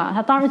对吧？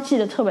他当时记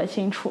得特别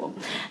清楚，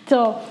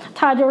就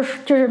他就是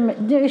这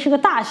个是个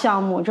大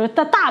项目，就是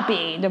大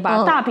饼，对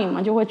吧？大饼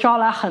嘛就会招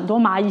来很多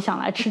蚂蚁想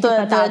来吃这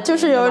块大饼，对，就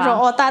是有一种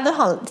大家都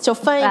想就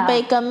分一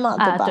杯羹嘛，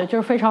对吧？对，就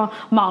是非常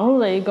忙碌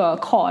的一个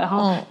call。然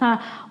后那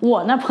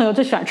我那朋友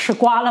最喜欢吃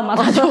瓜了嘛，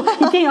他就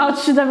一定要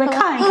去那边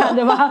看一看，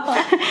对吧？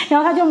然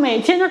后他就每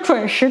天就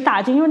准时打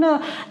进，因为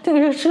这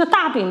个是个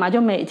大饼嘛，就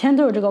每天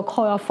都有这个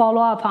call 要 follow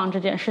up on 这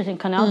件事情，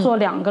可能要做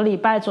2个礼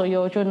拜左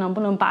右，就能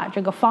不能把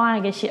这个方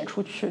案给写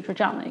出去，就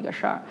这样的一个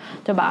事儿，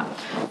对吧？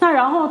那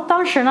然后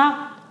当时呢，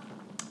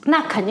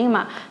那肯定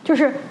嘛，就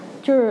是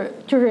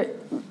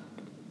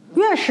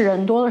越是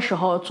人多的时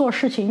候，做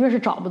事情越是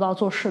找不到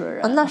做事的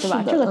人，对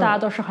吧？这个大家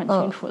都是很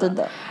清楚的。对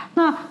的。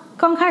那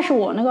刚开始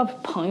我那个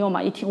朋友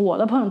嘛，一听我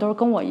的朋友都是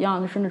跟我一样，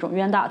就是那种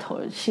冤大头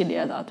系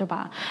列的，对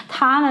吧？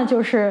他呢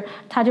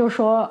他就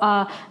说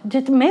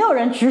这没有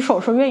人举手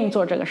说愿意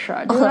做这个事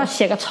儿，就是要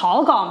写个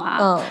草稿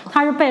嘛。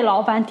他是被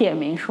老板点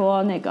名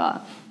说那个。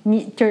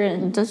你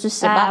就去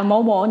写吧，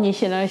某某，你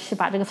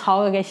把这个草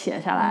稿给写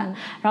下来，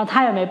然后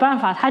他也没办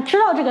法，他知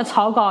道这个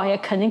草稿也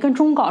肯定跟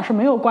终稿是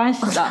没有关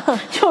系的，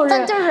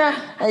但就是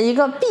一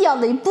个必要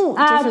的一步，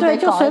对，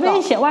就随便一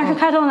写，万事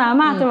开头难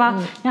嘛，对吧？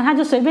然后他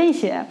就随便一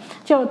写，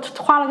就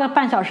花了个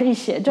半小时一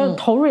写，就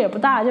投入也不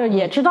大，就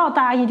也知道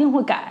大家一定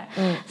会改，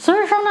所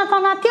以说呢，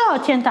当他第2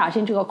天打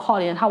进这个 call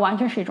里，他完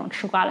全是一种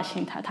吃瓜的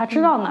心态，他知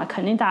道呢，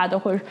肯定大家都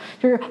会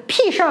就是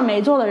屁事儿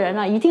没做的人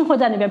呢，一定会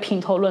在那边评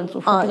头论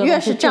足，说这个越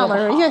是这样的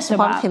人。越喜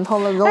欢评头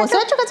论足，我觉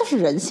得这个就是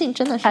人性，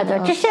真的是。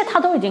对，这些他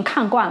都已经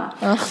看惯了。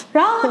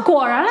然后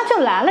果然呢，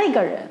就来了一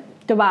个人，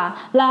对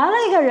吧？来了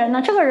一个人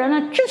呢，这个人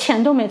呢之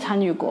前都没参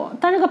与过，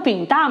但这个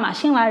饼大嘛，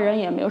新来人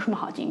也没有什么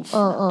好惊奇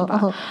的，对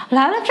吧？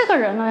来了这个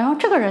人呢，然后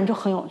这个人就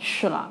很有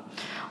趣了。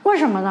为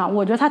什么呢？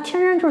我觉得他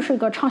天生就是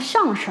个唱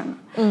相声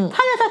的，他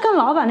就在跟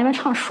老板那边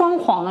唱双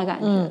簧的感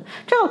觉。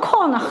这个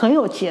call 呢很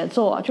有节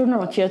奏啊，就是那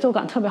种节奏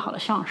感特别好的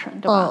相声，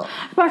对吧？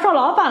比方说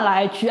老板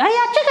来一句，哎呀，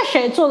这个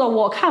谁做的？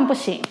我看不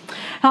行。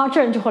然后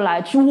这人就会来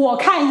一句，我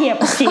看也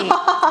不行，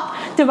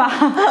对吧？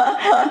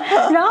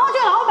然后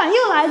这老板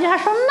又来一句，他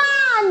说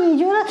那你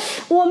觉得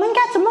我们应该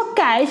怎么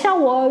改一下？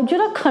我觉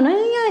得可能应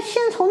该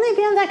先从那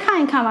边再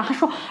看一看吧。他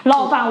说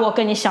老板，我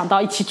跟你想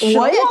到一起去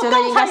了，我也觉得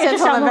应该先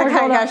从那边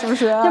看一看，是不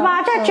是？对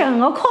吧？这整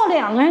个 call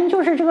 2个人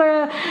就是这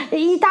个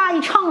一搭一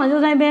唱的，就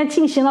在那边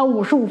进行了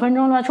55分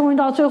钟了，终于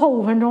到最后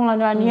5分钟了，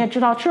对吧？你也知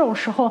道这种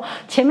时候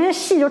前面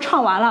戏就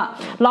唱完了，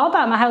老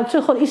板嘛还有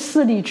最后的一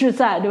丝理智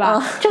在，对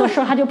吧？这个时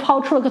候他就抛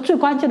出了个最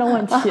关键的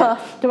问题，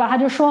对吧？他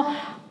就说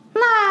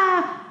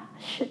那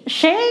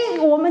谁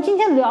我们今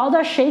天聊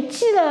的谁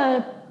记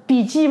得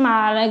笔记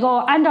嘛，能够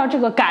按照这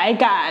个改一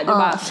改，对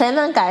吧？谁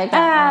能改一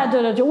改？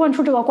对，就问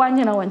出这个关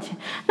键的问题。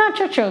那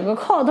这整个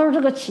call 都是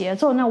这个节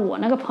奏，那我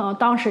那个朋友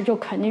当时就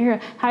肯定是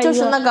他就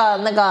是那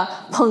个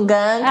捧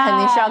哏肯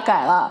定是要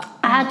改了。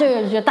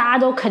对，就大家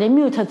都肯定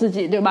mute 自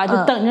己，对吧？就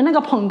等着那个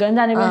捧哏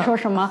在那边说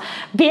什么，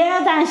别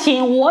担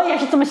心，我也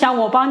是这么想，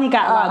我帮你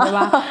改了，对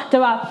吧？对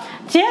吧？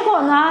结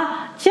果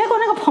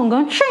那个捧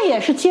哏这也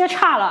是接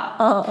岔了，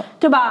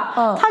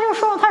他就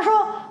说，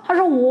他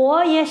说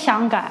我也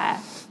想改。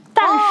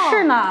但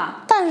是呢，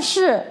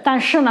但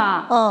是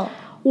呢，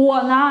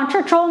我呢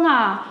这周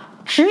呢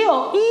只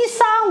有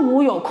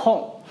135有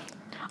空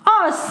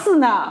，24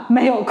呢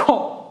没有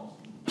空。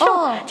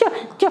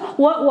就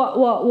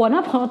我那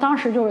朋友当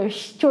时就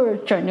是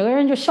整个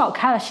人就笑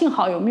开了，幸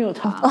好有 mute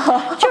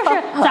就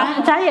是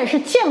咱也是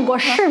见过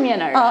世面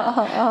的人，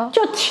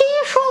就听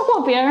说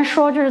过别人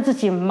说就是自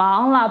己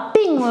忙了、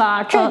病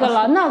了、这个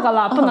了、那个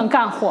了，不能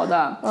干活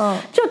的，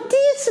就第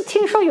一次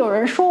听说有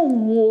人说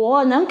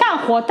我能干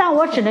活，但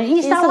我只能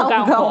135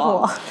干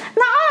活。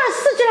那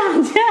24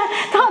这2天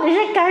到底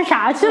是干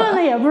啥去了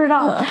呢？也不知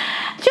道。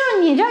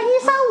就你这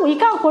135一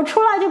干活出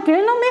来，就别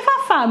人都没法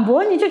反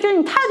驳你，就觉得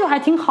你态度还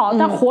挺好，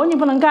但活你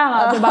不能干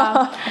了，对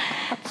吧？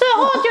最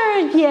后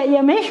就是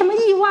也没什么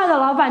意外的，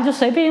老板就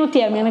随便又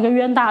点名了个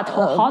冤大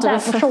头，好歹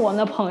不是我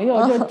那朋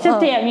友，就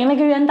点名了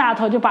个冤大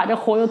头，就把这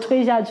活又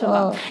推下去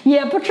了。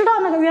也不知道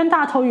那个冤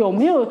大头有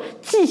没有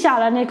记下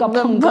来那个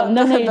捧哏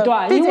的那一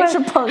段，因为是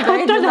捧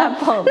哏，对的，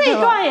那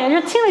一段也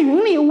是听得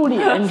云里雾里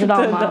的，你知道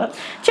吗？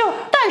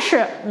但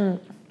是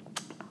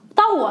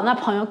当我那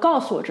朋友告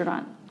诉我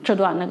这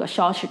段那个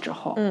消息之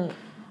后，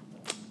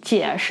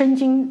姐身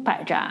经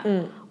百战，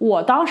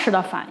我当时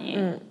的反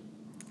应，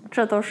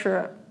这都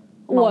是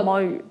毛毛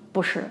雨，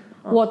不是，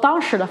我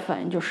当时的反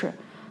应就是，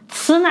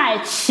此乃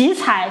奇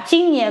才，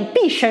今年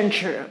必升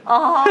职。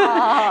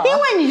因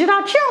为你知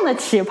道这样的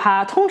奇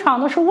葩，通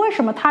常都是为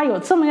什么他有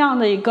这么样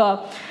的一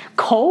个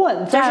口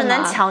吻在，就是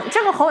能强，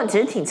这个口吻其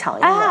实挺强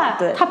硬的，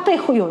对，他背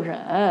后有人，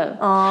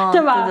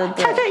对吧？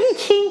对，他这一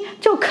听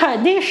就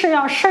肯定是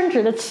要升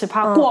职的奇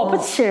葩，果不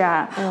其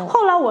然，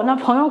后来我那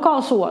朋友告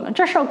诉我呢，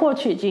这事儿过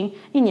去已经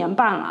1年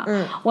半了，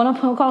我那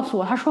朋友告诉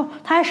我，他说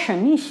他还神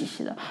秘兮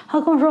兮的，他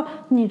跟我说，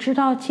你知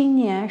道今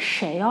年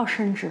谁要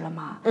升职了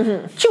吗？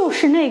就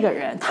是那个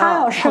人，他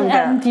要升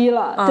MD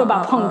了，对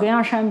吧？捧哏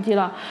要升 MD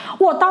了，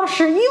我当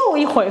时又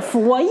一回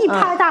复，我一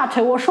拍大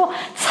腿，我说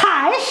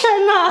才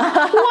升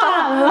呢，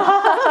晚了。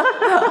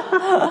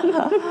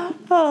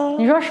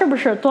你说是不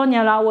是？多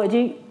年来我已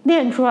经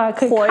练出来，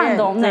可以看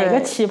懂哪个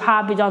奇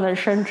葩比较能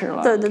升职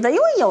了。对，因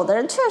为有的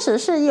人确实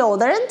是，有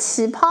的人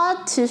奇葩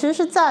其实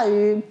是在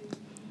于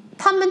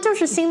他们就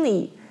是心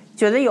里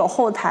觉得有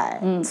后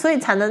台，所以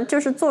才能就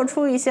是做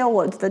出一些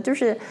我觉得就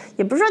是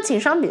也不是说情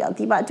商比较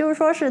低吧，就是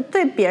说是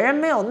对别人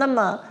没有那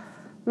么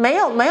没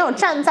有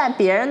站在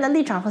别人的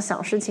立场上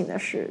想事情的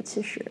事，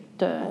其实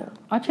对。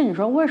而且你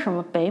说为什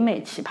么北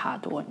美奇葩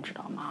多，你知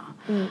道吗？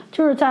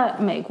就是在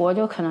美国，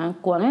就可能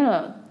国内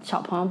的小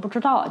朋友不知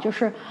道，就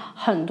是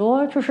很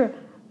多就是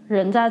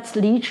人在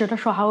离职的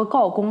时候还会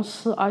告公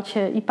司，而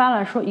且一般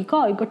来说一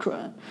告一个准，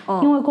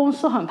因为公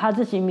司很怕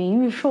自己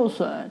名誉受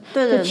损，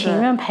就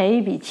情愿赔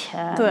一笔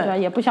钱，对吧？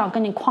也不想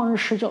跟你旷日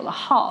持久的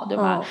耗，对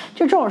吧？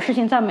就这种事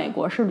情在美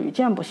国是屡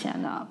见不鲜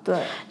的。对，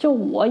就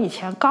我以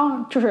前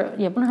就是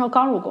也不能说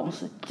刚入公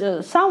司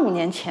，3-5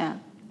年前，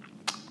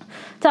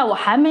在我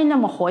还没那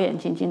么火眼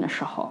金睛的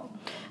时候，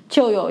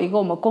就有一个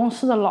我们公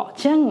司的老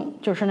监，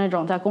就是那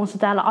种在公司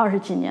待了20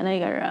几年的一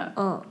个人，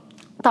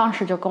当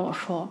时就跟我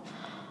说，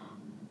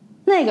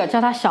那个叫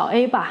他小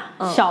A 吧，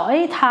小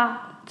A 他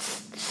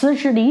辞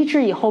职离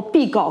职以后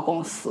必告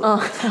公司。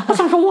我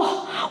想说哇，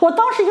我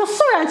当时就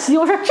肃然起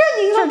敬，我说这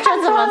你都看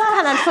出来了，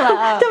看得出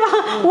来，对吧？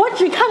我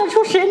只看得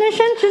出谁能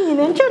升职，你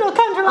连这都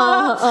看出来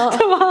了，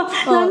对吧？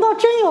难道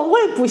真有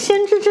未卜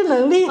先知之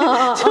能力，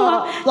是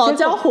吧？老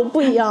江湖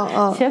不一样。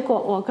结果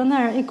我跟那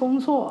人一工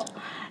作，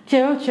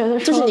就觉得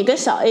就是你跟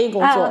小 A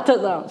工作，对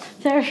的，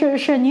但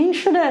是您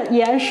吃的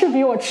盐是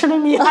比我吃的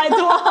米还多。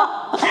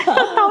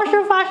当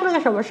时发生了个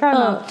什么事儿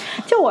呢？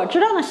就我知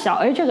道呢，小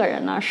A 这个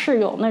人呢是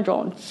有那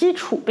种基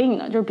础病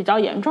的，就是比较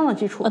严重的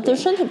基础病，对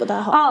身体不太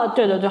好。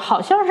对，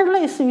好像是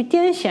类似于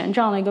癫痫这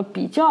样的一个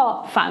比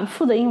较繁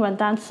复的英文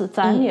单词，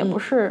咱也不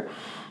是。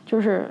就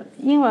是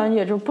英文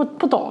也就不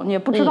懂，也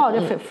不知道，就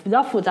比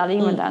较复杂的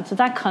英文单词，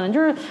但可能就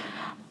是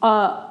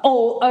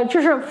就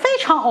是非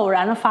常偶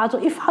然的发作，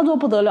一发作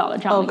不得了的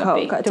这样的一个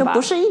病，对吧？就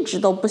不是一直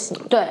都不行。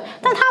对，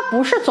但他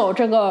不是走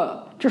这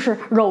个就是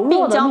柔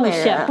弱的路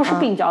线，不是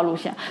病娇路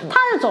线，他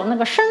是走那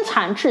个身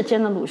残志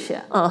坚的路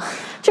线。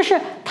就是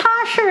他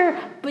是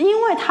因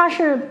为他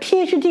是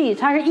PhD，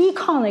 他是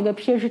econ的一个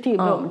PhD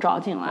被我们招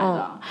进来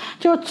的，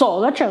就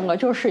走的整个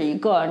就是一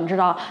个你知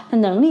道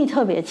能力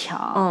特别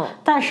强，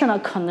但是呢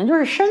可能就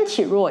是身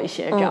体弱一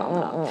些这样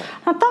的。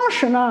那当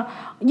时呢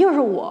又是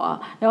我，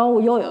然后我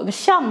又有一个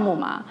项目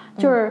嘛，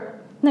就是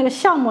那个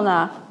项目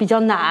呢比较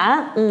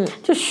难，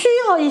就需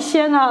要一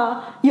些呢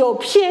有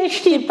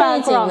PhD 背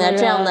景的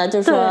这样的，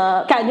就是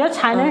说感觉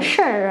才能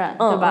胜任，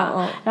对吧？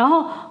然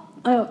后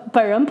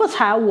本人不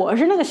才，我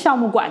是那个项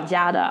目管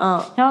家的，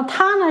然后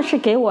他呢是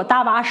给我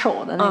搭把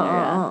手的那个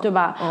人，对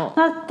吧？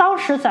那当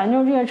时咱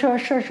就这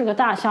是个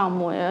大项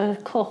目，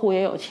客户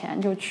也有钱，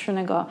就去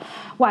那个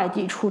外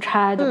地出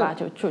差，对吧？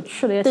就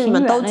去了一个挺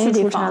远的一个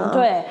地方，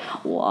对，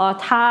我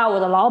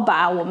的老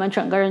板，我们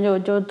整个人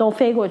就都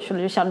飞过去了，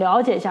就想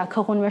了解一下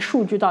客户那边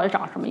数据到底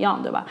长什么样，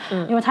对吧？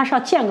因为他是要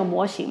建个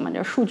模型嘛，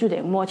这数据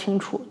得摸清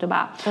楚，对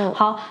吧？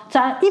好，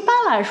咱一般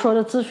来说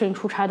的咨询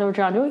出差都是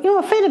这样，就因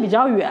为飞得比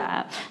较远。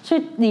所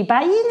以礼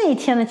拜一那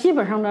天呢，基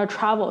本上都在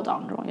travel 当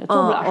中，也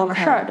做不了什么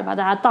事儿，对吧？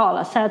大家到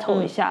了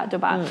settle 一下，对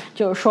吧？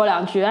就说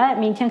两句，哎，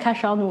明天开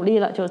始要努力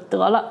了，就得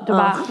了，对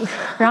吧？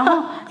然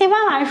后一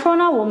般来说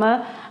呢，我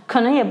们可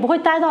能也不会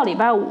待到礼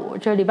拜五，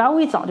就礼拜五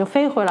一早就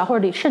飞回来，或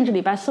者甚至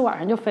礼拜四晚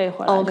上就飞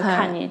回来，就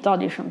看你到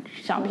底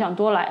想不想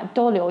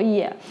多留一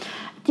眼。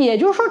也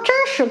就是说，真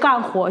实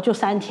干活就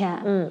3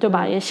天，对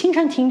吧？也行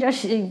程停着，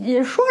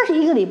也说是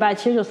1个礼拜，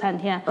其实就3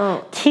天，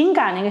挺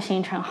赶那个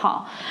行程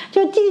好。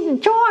就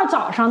周二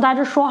早上，大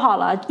家说好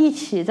了，一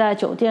起在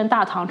酒店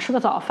大堂吃个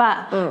早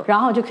饭，然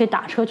后就可以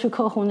打车去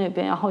客户那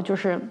边，然后就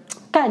是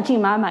干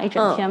劲满满一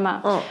整天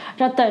嘛。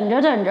这等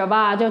着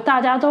吧，就大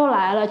家都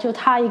来了，就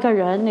他一个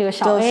人，那个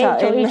小 A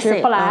就一直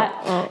不来。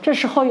这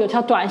时候有条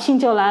短信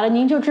就来了，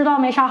您就知道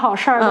没啥好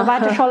事儿，对吧？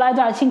这时候来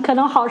短信可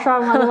能好事儿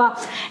吗？对吧？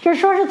就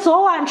说是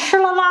昨晚吃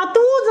了拉肚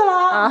子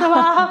了，对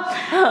吧？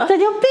这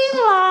就病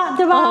了，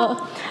对吧？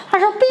他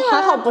说病了，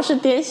还好不是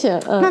癫痫。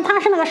那他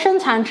是那个身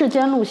残志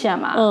坚路线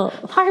嘛？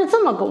他是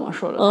这么跟我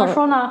说的。他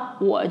说呢，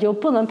我就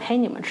不能陪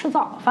你们吃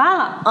早饭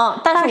了。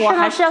但是我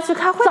还是要去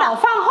开会的。早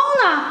饭后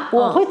呢，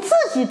我会自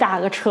己打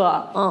个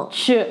车，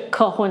去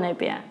客户那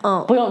边。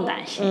不用担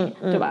心，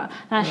对吧？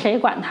那谁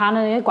管他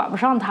呢？也管不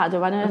上他，对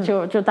吧？那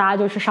就大家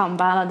就去上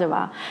班了，对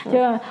吧？就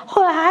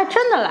后来还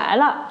真的来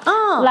了。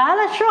来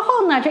了之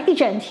后呢，这一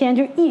整天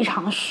就异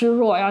常虚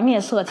弱，要面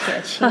色铁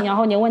青，然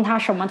后你问他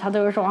什么，他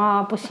都是说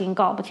啊不行，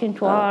搞不清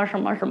楚啊什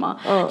么什么，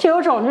就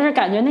有种就是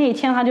感觉那一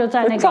天他就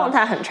在那个状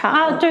态很差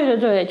啊，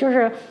对，就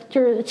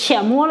是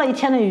浅摸了一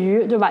天的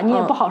鱼，对吧？你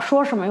也不好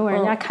说什么，因为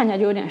人家看起来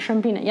就有点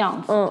生病的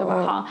样子，对吧？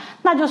好，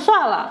那就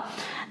算了。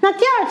那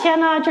第二天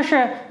呢，就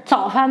是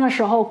早饭的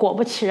时候，果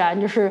不其然，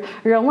就是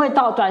人未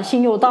到，短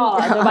信又到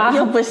了，对吧？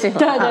又不行了。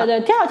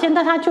对，第二天，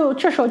但他就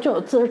这时候就有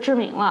自知之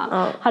明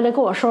了，他就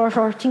跟我说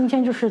今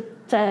天就是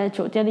在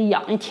酒店里养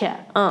1天，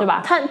对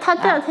吧？他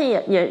第二天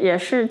也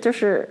是就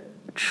是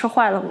吃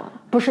坏了吗？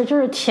不是，就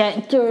是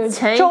前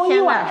周一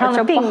晚上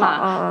的病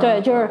嘛，对，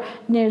就是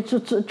那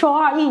周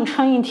二硬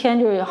撑1天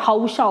就是毫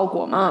无效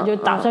果嘛，就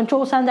打算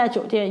周3在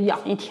酒店养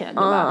1天，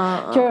对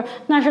吧？就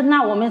是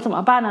那我们怎么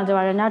办呢，对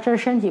吧？人家这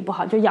身体不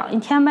好，就养1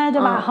天呗，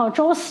对吧？然后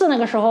周4那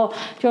个时候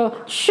就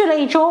去了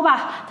1周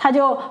吧，他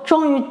就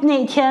终于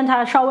那天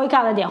他稍微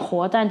干了点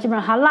活，但基本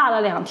上他落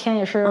了2天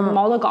也是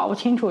毛都搞不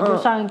清楚，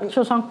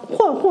就算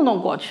糊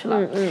弄过去了。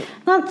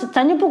那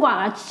咱就不管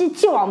了，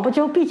既往不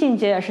咎，毕竟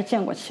姐也是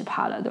见过奇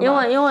葩的，对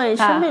吧？因为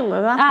生病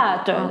没办法。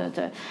对，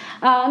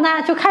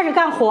那就开始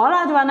干活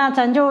了，对吧？那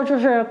咱就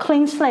是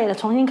clean slate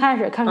重新开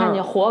始，看看你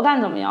活干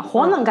怎么样，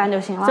活能干就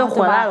行了，就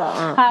回来了。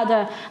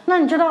对。那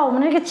你知道我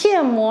们这个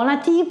建模呢，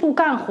第一步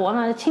干活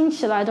呢，听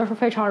起来都是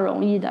非常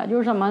容易的，就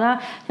是什么呢？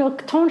就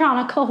通常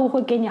呢，客户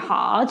会给你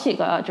好几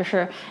个就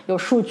是有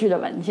数据的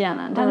文件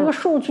呢，但这个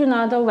数据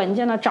呢，的文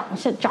件呢长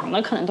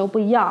得可能都不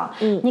一样，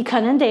你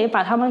可能得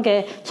把它们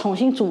给重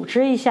新组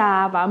织一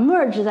下，把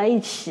merge 在一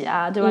起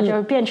啊，对吧？就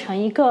是变成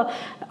一个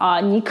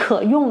你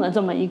可用的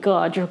这么一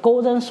个就是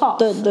golden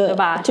source， 对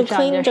吧？就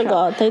clean 这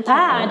个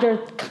data， 就是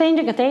clean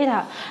这个 data。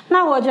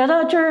那我觉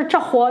得就是这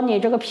活你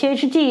这个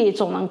PhD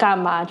总能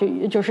干吧？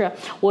就是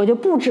我就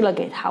布置了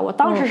给他。我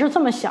当时是这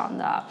么想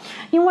的，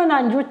因为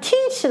呢，你就听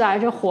起来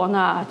这活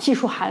呢技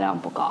术含量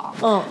不高，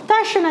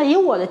但是呢，以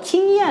我的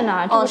经验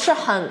呢，是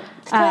很。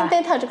clean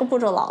data 这个步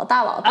骤老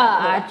大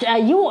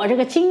以我这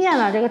个经验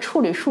呢，这个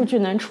处理数据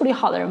能处理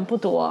好的人不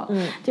多。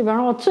就比方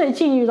说，我最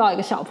近遇到一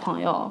个小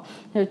朋友，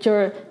就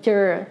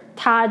是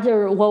他就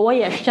是我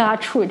也是叫他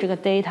处理这个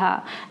data，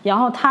 然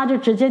后他就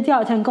直接第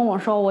二天跟我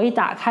说，我一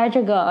打开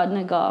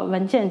那个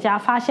文件夹，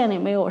发现里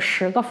面有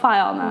10个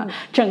file 呢，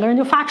整个人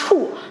就发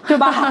怵，对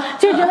吧？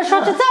就觉得说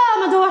这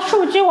么多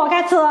数据，我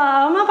该怎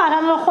么把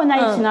它们混在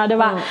一起呢，对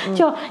吧？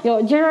就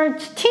是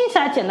听起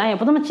来简单，也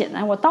不那么简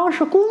单。我当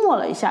时估摸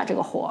了一下这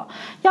个活。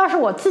要是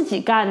我自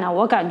己干呢，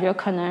我感觉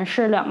可能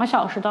是2个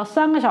小时到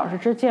3个小时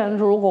之间，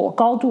如果我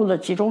高度的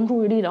集中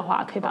注意力的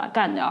话，可以把它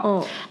干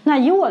掉。那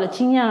以我的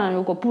经验呢，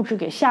如果布置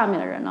给下面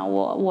的人呢，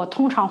我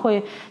通常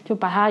会就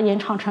把它延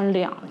长成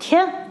2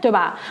天，对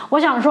吧？我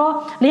想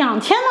说2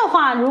天的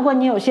话，如果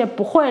你有些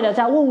不会的，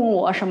再问问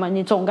我什么，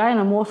你总该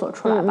能摸索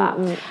出来吧。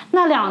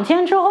那2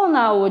天之后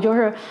呢，我就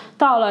是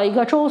到了一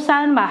个周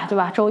3吧，对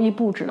吧？周1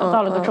布置了，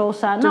到了个周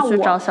3，那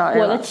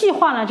我的计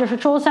划呢，就是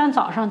周3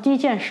早上第一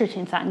件事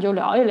情，咱就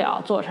聊一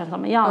聊做成怎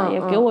么样了，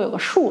也给我有个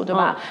数，对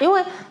吧？因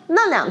为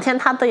那2天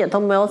他也都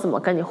没有怎么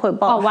跟你汇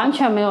报，完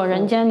全没有，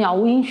人间杳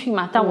无音讯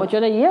嘛。但我觉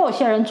得也有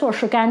些人做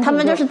事干净，他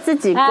们就是自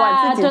己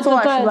管自己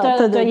做，是吧？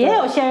对，也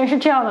有些人是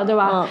这样的，对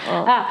吧？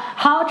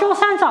好，周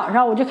3早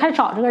上我就开始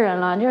找这个人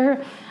了，就是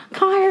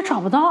刚开始找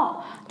不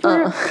到。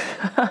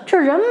就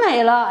人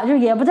没了，就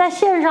也不在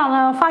线上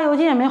了，发邮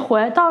件也没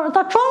回，到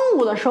中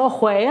午的时候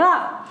回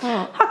了。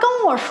他跟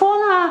我说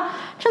呢，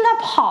正在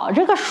跑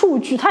这个数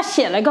据，他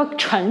写了一个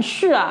程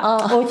序啊，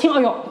我一听，哎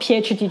呦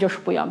 ，PhD 就是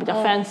不一样，比较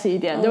fancy 一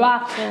点，对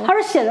吧？他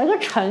是写了一个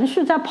程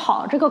序在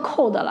跑这个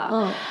code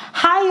了，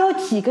还有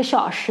几个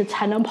小时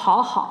才能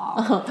跑好。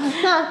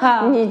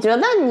那你觉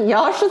得你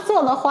要是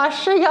做的话，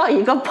是要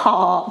一个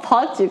跑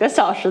几个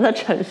小时的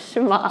程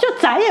序吗？就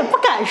咱也不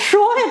敢说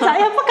呀，咱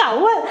也不敢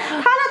问他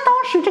的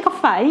当时这个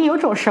反应有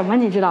种什么，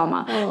你知道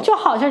吗？就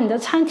好像你在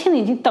餐厅里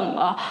已经等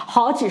了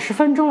好几十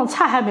分钟了，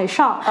菜还没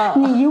上，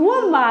你一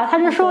问吧，他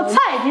就说菜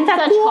已经在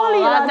锅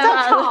里了，在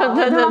炒，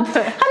对吧？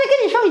他就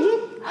跟你说已经。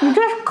你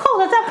这扣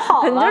的在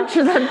跑了，你就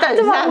只能等下去，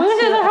对吧？我就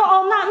觉得说，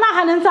哦，那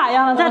还能咋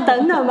样了？再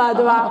等等吧，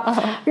对吧？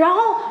然后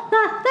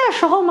那个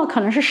时候嘛，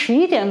可能是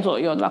11点左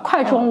右，对吧？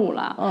快中午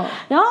了。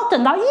然后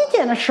等到1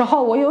点的时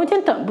候，我有一点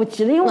等不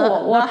及了，因为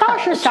我当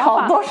时想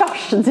法多少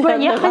时间？不是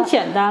也很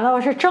简单了，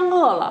我是真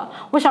饿了。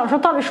我想说，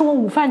到底是我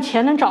午饭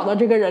前能找到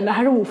这个人呢，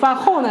还是午饭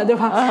后呢？对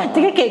吧？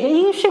得给个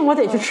音讯，我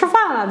得去吃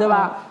饭了，对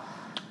吧？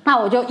那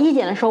我就1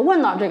点的时候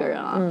问到这个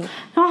人了，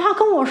然后他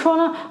跟我说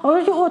呢，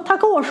他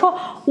跟我说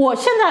我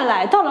现在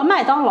来到了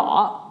麦当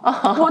劳。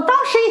我当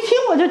时一听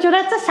我就觉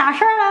得这啥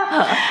事儿啊？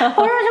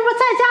我说这不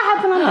在家还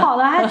不能跑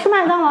了，还去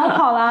麦当劳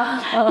跑了？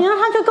然后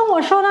他就跟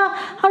我说呢，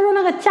他说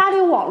那个家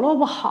里网络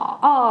不好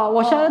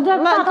我现在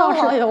大倒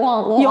是有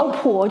网络有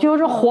谱，就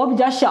是火比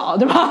较小，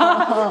对吧？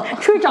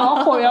出去找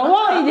个火源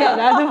旺一点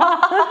的，对吧？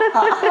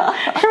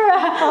是不是？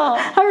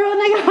他说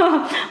那个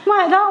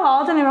麦当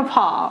劳在那边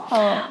跑，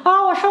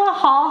我说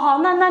好，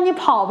那你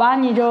跑吧，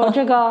你就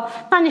这个，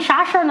那你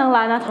啥事儿能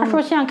来呢？他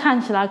说现在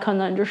看起来可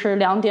能就是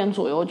2点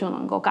左右就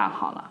能够干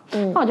好了。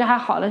那我觉得还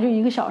好了，就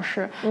1个小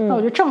时，那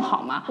我就正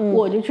好嘛，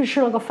我就去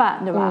吃了个饭，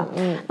对吧？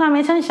那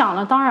没曾想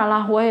呢，当然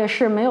了，我也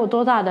是没有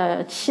多大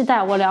的期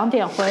待，我2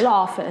点回了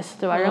office，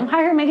 对吧？人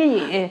还是没个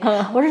影，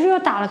我这就又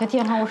打了个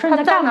电话，我说你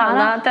在干嘛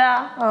呢？对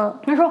啊，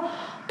他说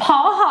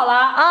跑好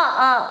了，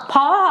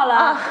跑好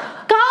了，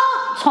刚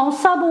从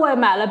Subway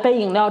买了杯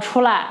饮料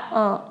出来，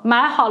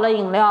买好了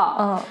饮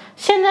料，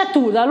现在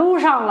堵在路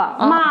上了，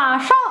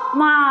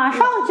马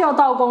上就要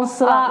到公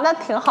司了，那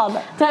挺好的。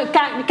对，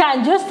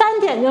感觉3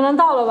点就能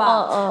到了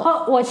吧？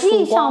我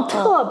印象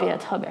特别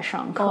深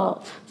刻。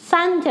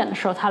3点的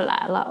时候他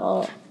来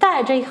了，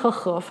带着一盒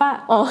盒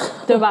饭，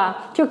对吧？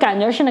就感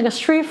觉是那个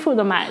street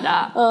food 买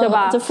的，对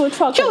吧？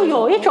就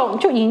有一种，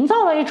就营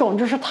造了一种，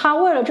就是他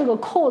为了这个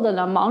code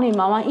呢，忙里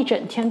忙完一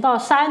整天，到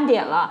3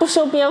点了，不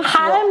修边幅，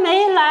还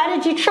没来得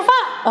及吃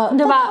饭，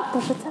对吧？不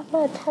是在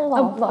麦当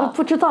劳吗？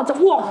不知道在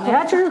网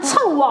呀，就是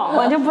蹭网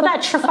嘛，就不带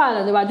吃饭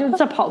了，对吧？就是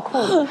在跑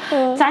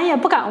code，咱也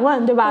不敢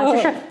问，对吧？就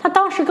是他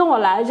当时跟我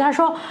来，他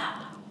说。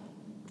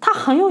他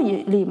很有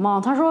礼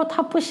貌，他说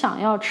他不想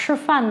要吃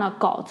饭呢，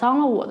搞脏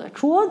了我的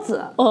桌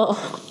子。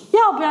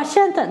要不要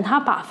先等他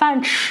把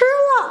饭吃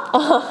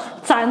了，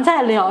咱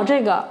再聊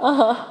这个？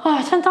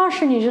像当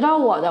时你知道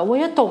我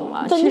也懂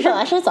了。其实本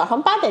来是早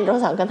上8点钟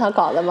想跟他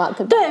搞的嘛，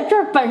对吧？对，就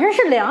是本身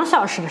是2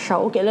小时的事儿，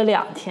我给了2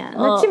天，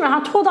那基本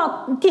上拖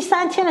到第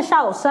3天的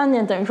下午3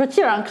点，等于说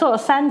基本上做了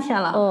3天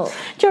了。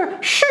就是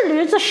是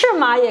驴子是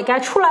马也该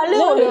出来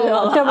溜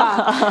溜，对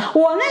吧？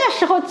我那个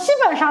时候基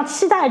本上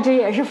期待值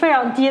也是非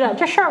常低的，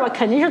这事儿吧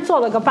肯定是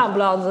做了个半不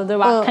料子，对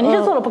吧？肯定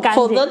是做了不干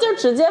净，否则就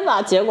直接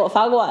把结果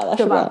发过来了，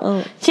对吧？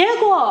结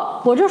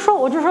果我就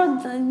说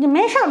你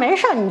没事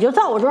儿，你就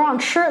在我桌上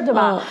吃，对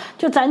吧？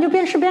就咱就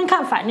边吃边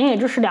看，反正也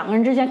就是2个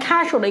人之间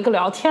casual的一个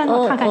聊天，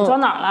看看你坐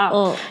哪儿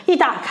了。一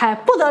打开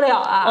不得了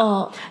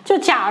啊！就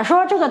假如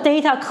说这个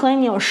data claim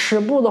有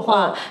10步的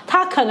话，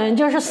它可能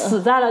就是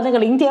死在了那个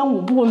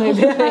0.5步那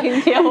边。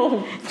0.5步，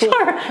就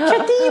是这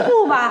第一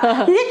步吧，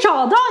你得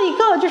找到一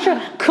个就是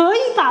可以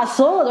把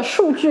所有的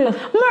数据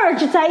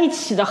merge 在一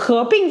起的、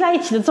合并在一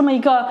起的这么一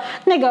个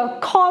那个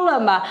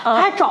column 吧，他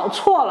还找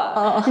错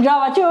了，你知道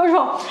吧？就有一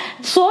种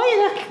所有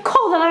的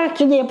code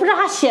呢，也不知道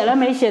他写了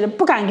没写的，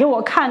不敢给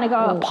我看那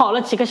个跑了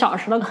几个小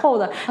时的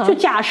code，就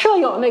假设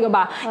有那个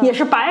吧，也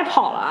是白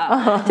跑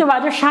了，对吧？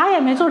就啥也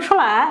没做出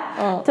来，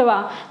对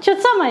吧？就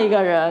这么一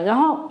个人，然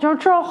后就是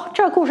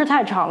这故事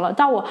太长了，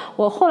但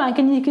我后来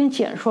跟你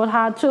简说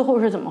他最后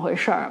是怎么回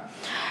事儿，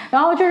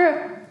然后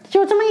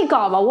就这么一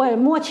搞吧，我也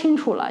摸清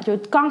楚了。就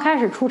刚开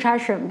始出差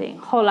生病，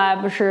后来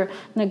不是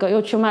那个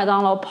又去麦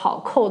当劳跑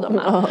扣的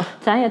嘛，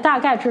咱也大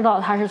概知道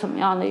他是怎么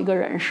样的一个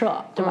人设，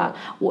对吧？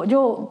我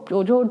就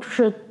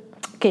是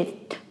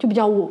就比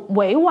较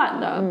委婉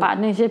的把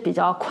那些比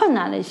较困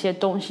难的一些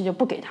东西就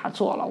不给他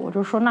做了，我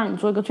就说那你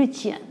做一个最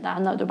简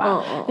单的，对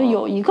吧？就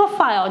有一个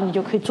file 你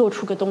就可以做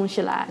出个东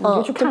西来，你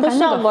就去看看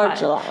那个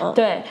file，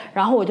对，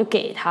然后我就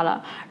给他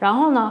了，然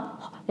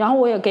后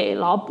我也给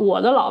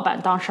我的老板，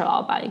当时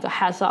老板一个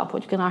heads up， 我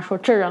就跟他说，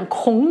这人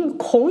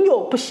恐有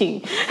不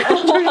行，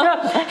就是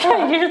这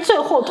已经是最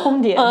后通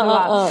牒，对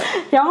吧？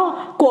然后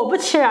果不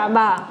其然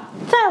吧，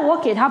在我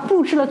给他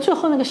布置了最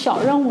后那个小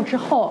任务之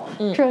后，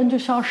这人就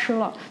消失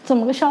了。怎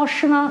么个消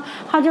失呢？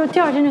他就第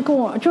2天就跟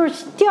我，就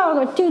是第2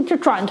个就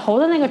转头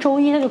的那个周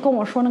一，他就跟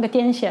我说那个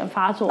癫痫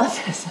发作，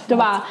对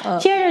吧？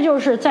接着就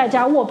是在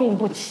家卧病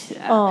不起，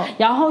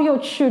然后又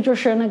去就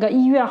是那个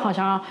医院好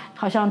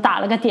像打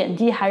了个点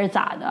滴还是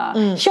咋的。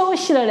的，休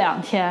息了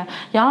2天，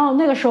然后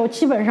那个时候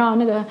基本上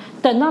那个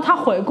等到他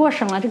回过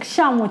神来，这个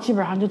项目基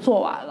本上就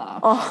做完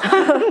了，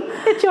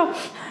就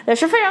也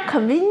是非常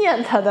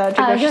convenient 的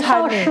这个就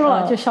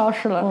消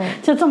失了，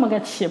就这么个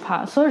奇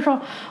葩。所以说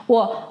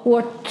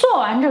我做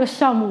完这个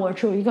项目，我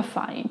只有一个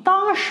反应，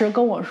当时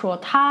跟我说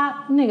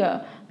他那个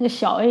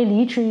小 A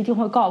离职一定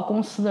会告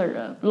公司的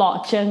人，老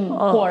奸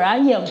果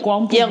然眼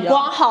光不一样，眼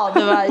光好，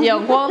对吧？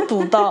眼光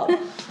独到。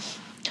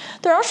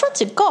对，然后说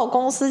起告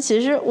公司，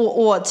其实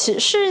我其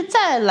实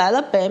在来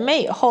了北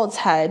美以后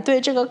才对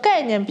这个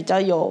概念比较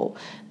有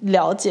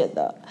了解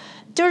的，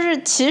就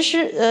是其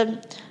实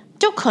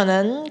就可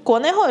能国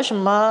内会有什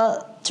么，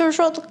就是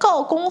说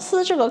告公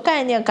司这个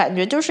概念，感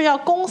觉就是要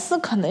公司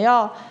可能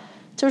要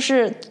就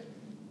是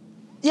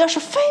要是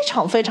非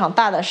常非常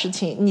大的事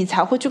情，你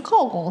才会去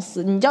告公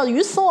司，你要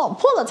鱼死网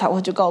破了才会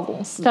去告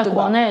公司，在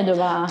国内对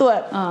吧？对，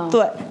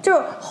对，就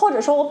是或者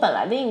说我本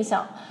来的印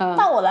象，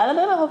但我来了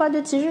北美后发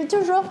觉，其实就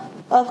是说，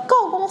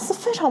告公司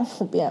非常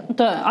普遍，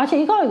对，而且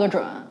一告一个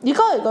准，一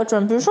告一个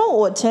准。比如说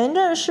我前一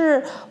阵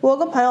我有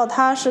个朋友，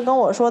他是跟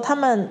我说他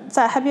们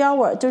在 Happy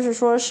Hour， 就是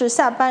说是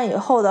下班以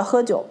后的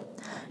喝酒。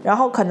然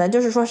后可能就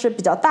是说是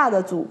比较大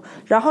的组，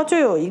然后就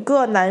有一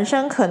个男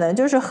生可能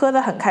就是喝得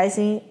很开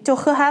心，就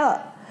喝嗨了。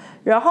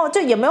然后就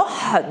也没有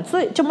很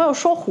醉，就没有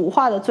说胡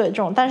话的醉这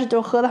种，但是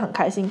就喝得很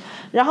开心，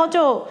然后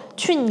就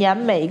去黏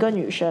每一个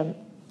女生。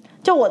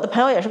就我的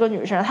朋友也是个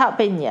女生，她有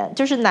被黏，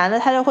就是男的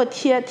他就会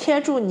贴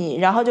住你，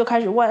然后就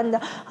开始问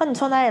你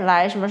从哪里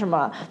来什么什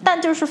么，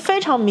但就是非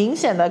常明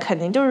显的肯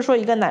定就是说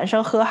一个男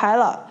生喝嗨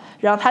了，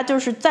然后他就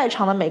是在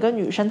场的每个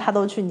女生他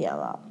都去黏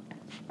了。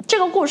这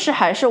个故事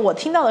还是我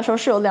听到的时候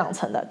是有2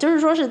层的，就是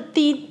说是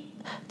第一，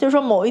就是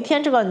说某一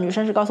天这个女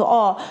生是告诉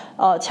我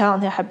前2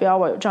天还不要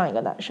我有这样一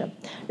个男生，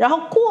然后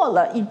过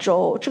了1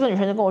周，这个女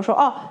生就跟我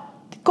说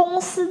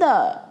公司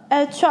的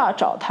HR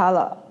找她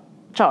了，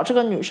找这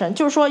个女生，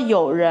就是说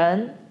有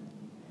人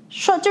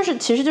说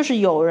其实就是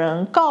有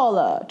人告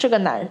了这个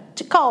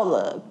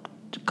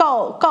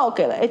告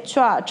给了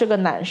HR 这个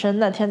男生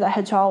那天在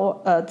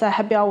在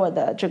Happy Hour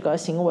的这个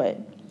行为。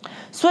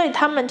所以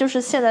他们就是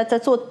现在在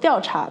做调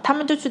查，他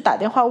们就去打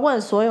电话问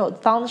所有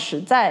当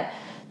时在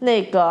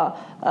那个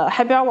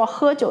Happy Hour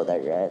喝酒的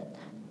人，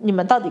你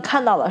们到底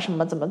看到了什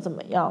么，怎么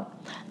样。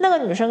那个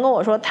女生跟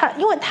我说，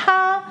因为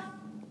她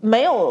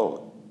没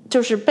有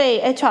就是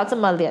被 HR 这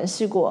么联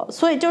系过，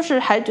所以就是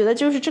还觉得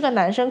就是这个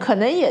男生可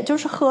能也就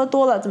是喝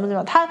多了怎么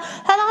样。他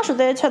当时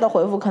对 HR 的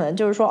回复可能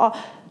就是说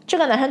这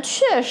个男生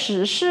确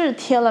实是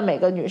贴了每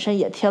个女生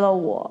也贴了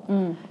我，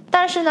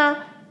但是呢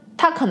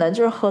他可能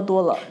就是喝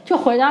多了，就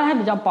回答还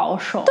比较保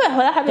守。对，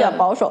回答还比较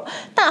保守。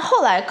但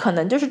后来可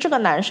能就是这个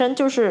男生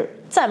就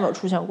是再没有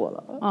出现过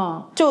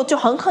了，就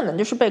很可能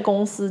就是被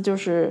公司就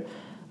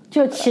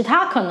其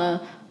他可能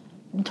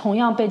同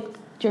样被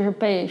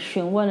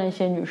询问的一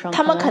些女生，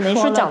他们肯定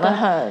是讲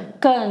的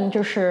更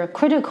就是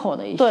critical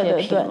的一些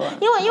评论。对，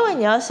因为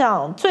你要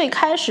想最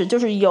开始就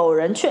是有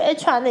人去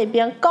HR 那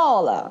边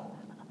告了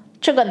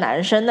这个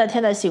男生那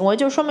天的行为，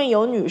就说明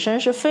有女生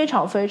是非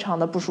常非常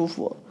的不舒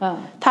服。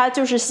他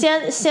就是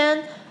先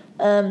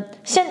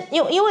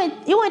因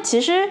为其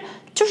实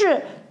就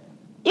是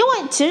因为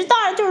其实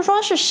当然就是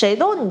说是谁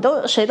都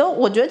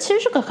我觉得其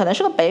实可能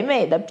是个北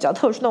美的比较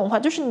特殊的文化，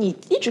就是你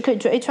一直可以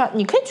去 HR，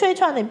 你可以去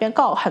HR 那边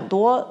告很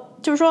多，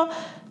就是说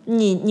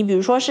你比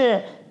如说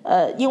是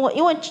因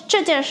为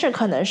这件事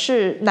可能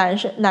是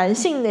男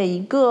性的一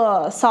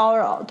个骚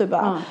扰，对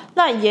吧？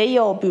那也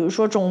有比如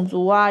说种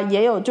族啊，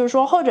也有就是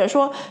说或者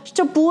说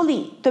就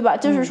bully，对吧？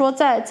就是说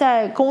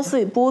在公司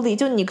里bully，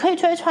就你可以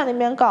去 HR 那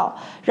边告，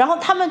然后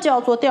他们就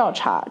要做调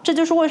查。这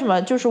就是为什么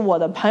就是我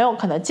的朋友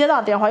可能接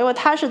到电话，因为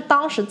他是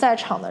当时在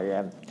场的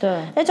人，对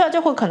HR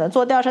就会可能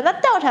做调查。那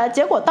调查的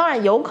结果当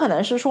然有可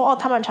能是说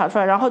他们查出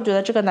来，然后觉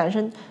得这个男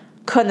生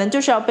可能就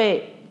是要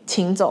被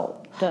请走，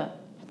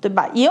对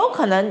吧？也有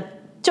可能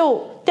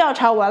就调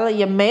查完了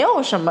也没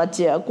有什么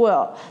结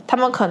果，他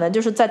们可能就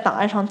是在档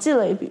案上记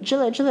了一笔之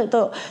类都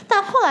有。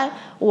但后来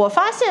我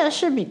发现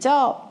是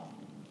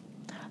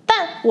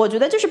但我觉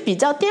得就是比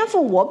较颠覆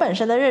我本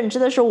身的认知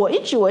的是，我一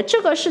直以为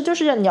这个事就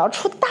是你要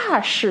出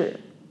大事，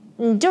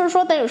你就是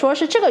说等于说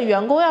是这个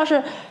员工要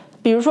是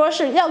比如说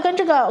是要跟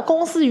这个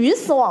公司鱼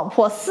死网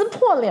破撕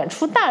破脸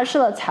出大事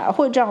了才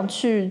会这样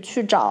去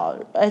找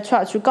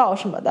HR 去告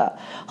什么的。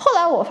后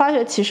来我发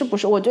觉其实不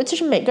是，我觉得其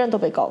实每个人都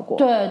被告过。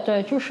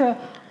对，就是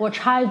我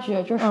插一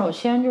句，就首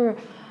先就是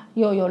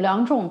有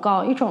2种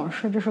告，一种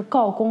是就是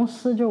告公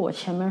司，就是我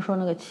前面说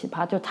那个奇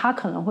葩，就他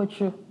可能会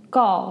去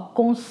告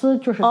公司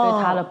就是对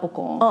他的不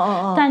公，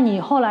但你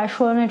后来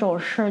说的那种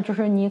事，就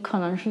是你可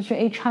能是去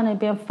HR 那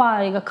边发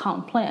了一个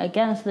complaint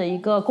against 的一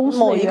个公司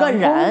的某一个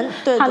人，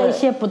对他的一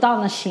些不当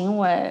的行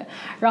为。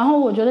然后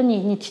我觉得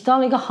你提到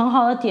了一个很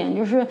好的点，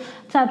就是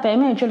在北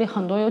美这里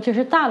很多尤其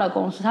是大的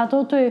公司，他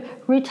都对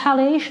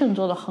retaliation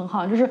做得很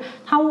好，就是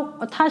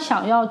他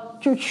想要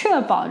就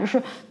确保就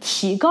是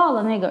提告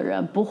的那个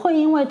人不会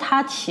因为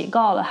他提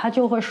告了他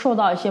就会受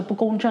到一些不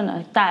公正的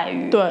待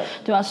遇，对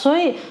吧？所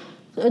以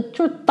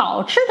就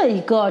导致的一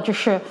个就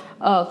是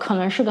可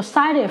能是个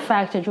side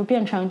effect， 就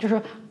变成就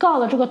是告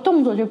的这个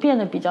动作就变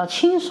得比较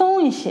轻松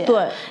一些。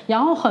对，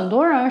然后很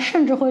多人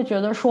甚至会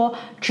觉得说，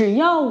只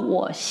要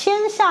我先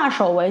下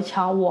手为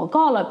强，我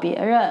告了别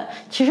人，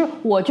其实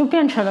我就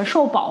变成了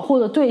受保护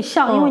的对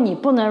象，因为你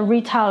不能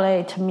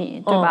retaliate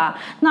me，对吧？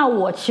那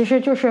我其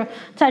实就是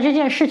在这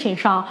件事情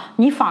上，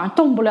你反而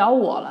动不了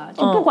我了，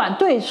就不管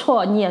对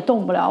错，你也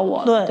动不了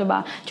我了，对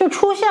吧？就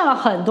出现了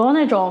很多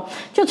那种，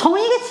就从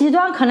一个极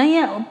端，可能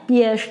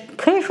也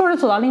可以说是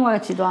走到另外一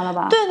个极端了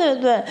吧？对对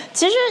对，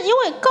其实因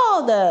为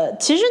告的，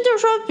其实就是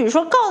说，比如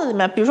说告的里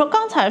面，比如说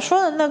刚才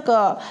说的那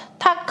个，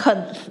他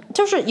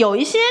就是有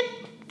一些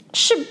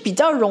是比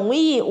较容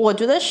易，我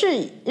觉得是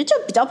就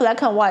比较 black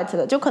and white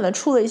的，就可能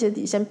出了一些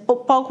底线，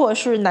包括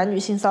是男女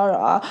性骚扰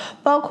啊，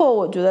包括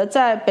我觉得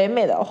在北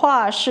美的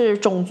话是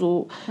种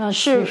族，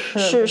其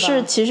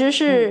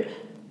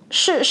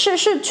实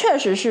是确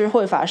实是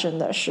会发生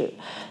的事，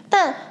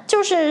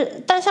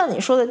但像你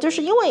说的，就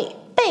是因为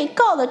被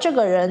告的这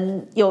个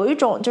人有一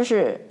种就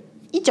是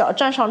一脚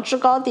站上制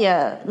高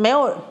点，没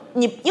有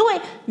你，因为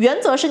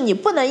原则是你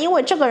不能因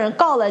为这个人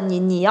告了你，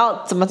你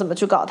要怎么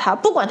去告他，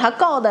不管他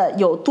告的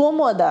有多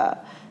么的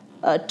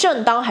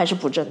正当还是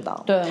不正当。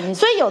对，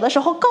所以有的时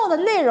候告的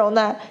内容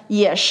呢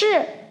也是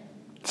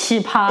奇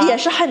葩，也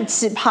是很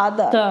奇葩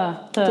的。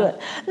对，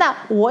那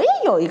我也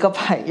有一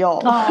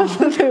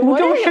无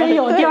中生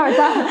有第二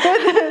弹。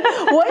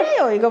对，我也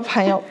有一个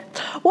朋友，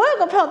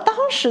当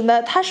时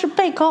呢他是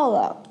被告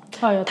了。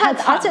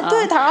而且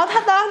对他，然后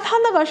他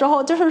那个时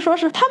候就是说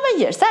是他们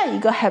也在一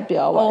个 happy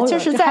hour，就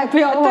是在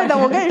对的，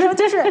我跟你说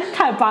就是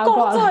太八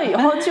卦了。工作以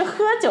后去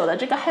喝酒的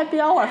这个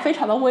happy hour 非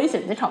常的危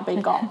险，那场被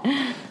告，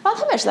然后他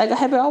们也是在一个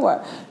happy hour，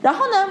 然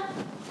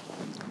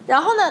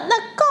后呢，那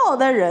告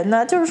的人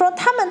呢，就是说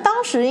他们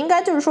当时应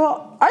该就是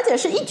说，而且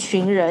是一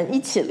群人一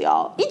起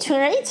聊，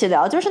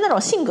就是那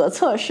种性格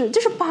测试，就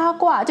是八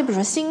卦，就比如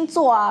说星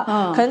座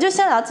啊，可能就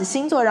先聊起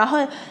星座，然后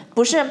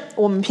不是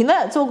我们频道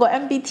也做过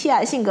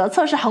MBTI 性格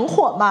测试很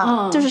火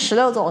嘛，就是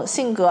16种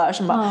性格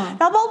什么，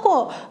然后包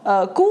括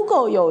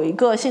Google 有一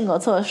个性格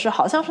测试，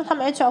好像是他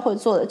们 HR 会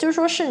做的，就是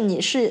说是你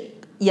是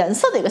颜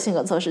色的一个性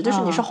格测试，就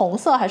是你是红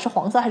色还是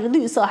黄色还是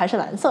绿色还是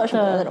蓝色什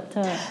么的那种，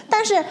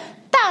但是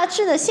大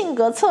致的性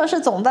格测试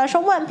总的来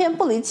说万变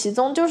不离其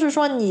宗，就是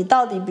说你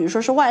到底比如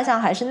说是外向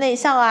还是内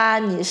向啊，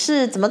你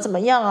是怎么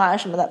样啊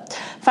什么的，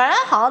反正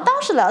好像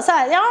当时聊下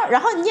来，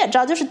然后你也知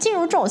道，就是进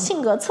入这种性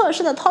格测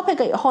试的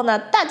topic 以后呢，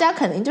大家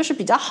肯定就是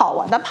比较好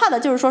玩的，怕的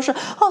就是说是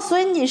所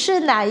以你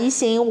是哪一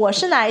型，我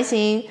是哪一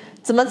型，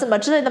怎么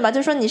之类的嘛，就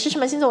是说你是什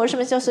么星座，我是什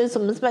么星座，所以怎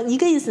么一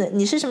个意思，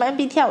你是什么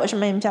MBTI， 我是什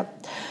么 MBTI。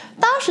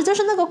当时就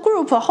是那个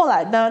group 后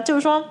来呢，就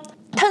是说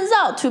turns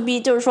out to be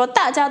就是说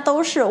大家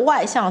都是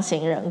外向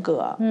型人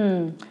格，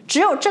只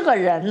有这个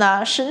人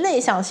呢是内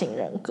向型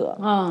人格，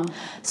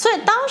所以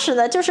当时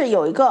呢就是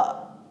有一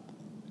个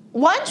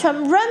完全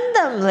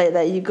randomly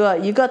的一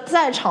个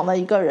在场的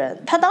一个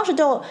人，他当时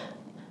就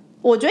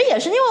我觉得也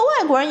是因为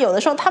外国人有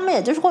的时候他们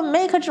也就是会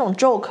make 这种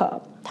joke，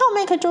 他会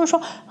make 就是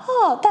说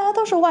大家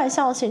都是外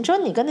向型，只有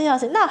你跟内向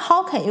型，那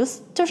how can you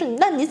就是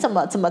那你怎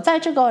么在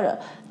这个人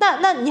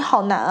那你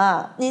好难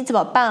啊，你怎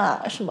么办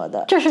啊什么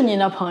的。这是你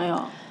的朋友，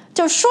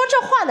就说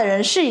这话的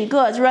人是一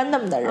个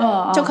random 的人，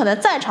就可能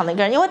在场的一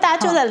个人，因为大家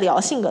就在聊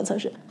性格测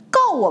试。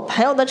告我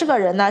朋友的这个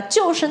人呢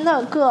就是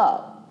那个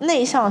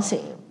内向型，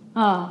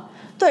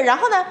对，然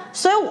后呢，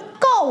所以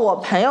告我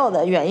朋友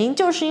的原因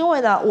就是因为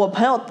呢，我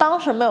朋友当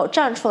时没有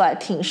站出来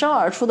挺身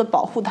而出的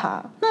保护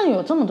他。那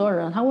有这么多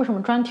人，他为什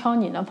么专挑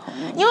你的朋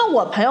友？因为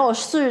我朋友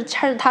是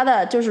他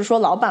的就是说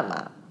老板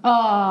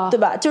嘛，对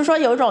吧？就是说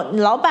有一种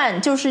老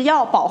板就是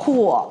要保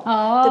护我，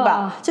对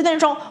吧？就那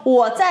种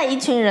我在一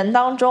群人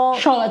当中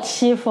受了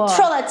欺负，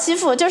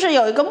就是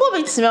有一个莫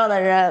名其妙的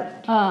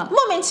人，莫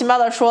名其妙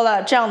的说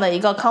了这样的一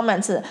个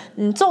comment，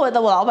 你作为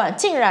的我老板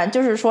竟然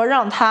就是说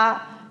让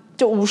他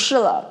就无视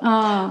了，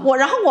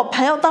然后我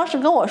朋友当时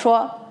跟我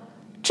说，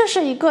这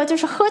是一个就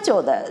是喝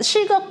酒的，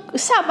是一个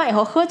下班以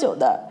后喝酒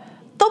的。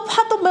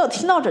他都没有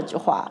听到这句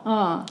话，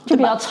就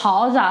比较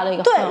嘈杂的一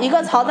个，对，一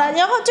个嘈杂，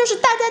然后就是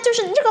大家就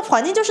是这个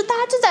环境就是大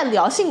家就在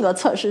聊性格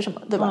测试什么，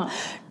对吧？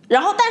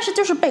然后但是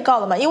就是被告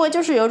了嘛，因为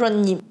就是有种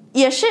你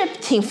也是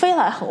挺飞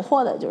来横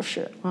祸的，就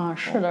是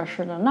是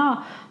的，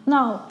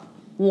那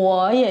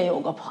我也有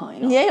个朋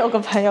友，你也有个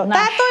朋友，大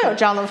家都有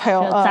这样的朋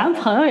友，咱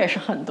朋友也是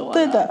很多的，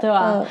对的，对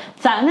吧？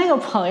咱那个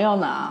朋友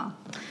呢，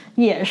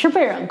也是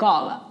被人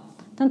告了。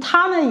但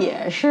他呢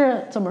也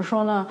是怎么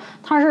说呢？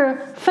他是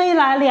飞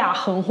来俩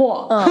横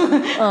祸，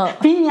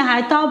比你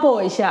还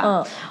double 一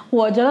下。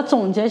我觉得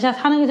总结一下，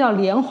他那个叫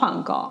连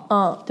环告，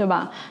对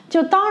吧？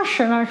就当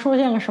时呢出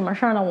现个什么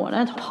事儿呢？我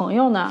那朋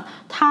友呢，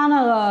他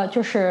那个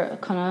就是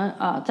可能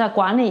在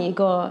管理一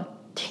个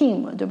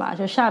team， 对吧？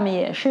就下面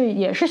也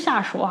是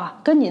下属啊，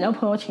跟你的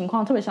朋友情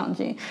况特别相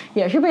近，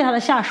也是被他的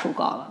下属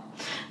告了。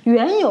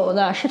缘由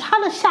的是他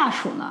的下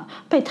属呢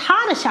被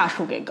他的下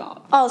属给告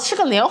了。哦，是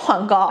个连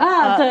环告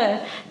啊，对，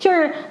就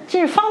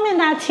是方便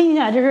大家听一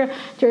下，就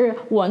是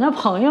我那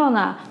朋友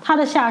呢，他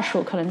的下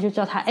属可能就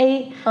叫他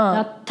A，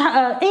 他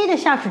A 的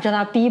下属叫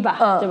他 B 吧，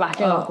对吧？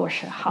这个故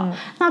事好，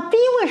那 B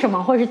为什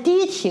么会是第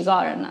一提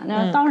告人呢？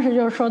那当时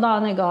就是说到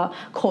那个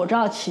口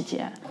罩期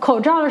间，口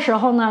罩的时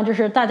候呢，就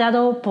是大家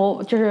都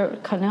不，就是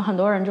可能很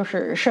多人就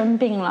是生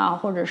病了，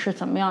或者是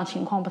怎么样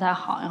情况不太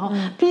好，然后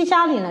B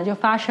家里呢就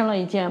发生了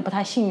一件不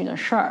太幸运的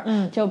事儿，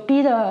就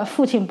B 的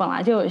父亲本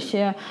来就有一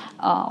些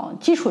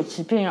基础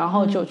疾病，然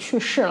后就去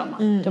世了嘛，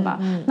对吧？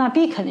那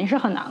B 肯定是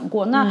很难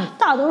过。那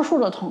大多数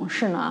的同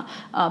事呢，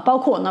包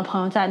括我那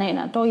朋友在内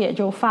呢，都也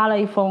就发了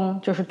一封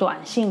就是短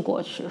信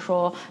过去，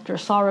说就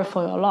是 sorry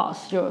for your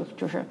loss，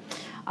 就是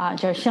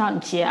就像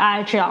节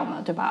哀这样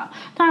的，对吧？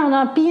但是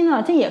呢 B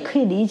呢这也可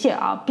以理解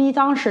啊 ，B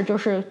当时就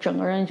是整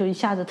个人就一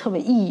下子特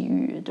别抑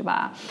郁，对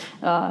吧？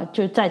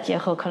就再结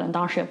合可能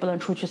当时也不能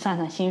出去散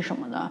散心什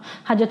么的，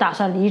他就打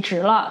算离职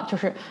了。就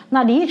是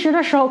那离职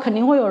的时候肯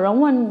定会有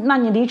人问，那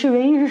你离职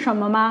原因是什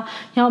么吗？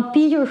然后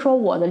B 就是说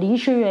我的离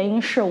职原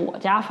因是我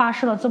家发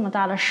生了这么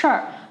大的事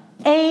儿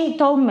 ，A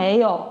都没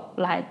有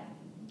来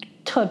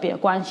特别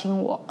关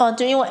心我，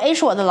就因为 A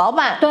是我的老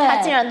板，他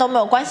竟然都没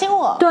有关心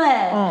我。对，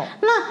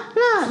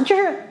那就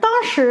是当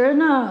时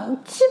呢，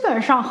基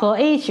本上和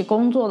A 一起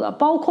工作的，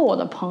包括我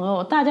的朋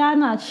友，大家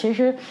呢其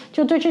实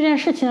就对这件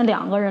事情的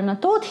两个人呢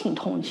都挺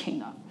同情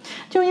的。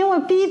就因为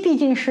B 毕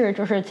竟是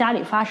就是家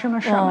里发生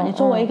了事嘛，你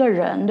作为一个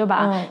人，对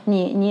吧？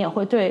你也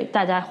会对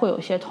大家会有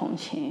一些同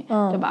情，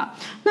对吧？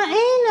那 A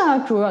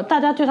呢，主要大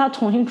家对他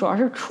同情，主要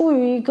是出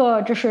于一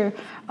个就是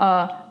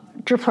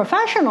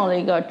professional 的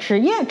一个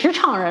职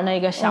场人的一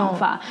个想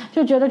法，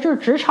就觉得就是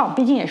职场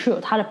毕竟也是有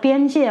它的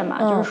边界嘛，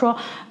就是说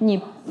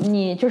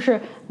你就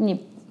是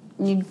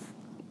你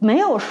没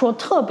有说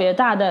特别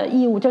大的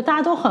义务，就大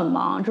家都很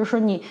忙，就是说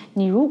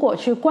你如果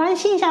去关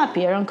心一下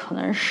别人可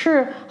能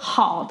是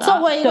好的，作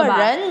为一个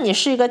人你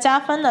是一个加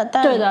分的，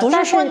但不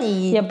是说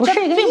你也不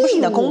是一个义务，并不是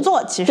你的工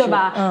作，其实对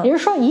吧？也就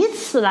是说以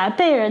此来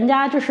被人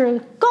家就是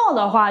告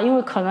的话，因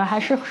为可能还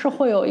是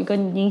会有一个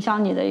影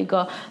响你的一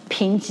个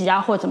评级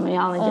啊或怎么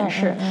样的一件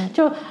事，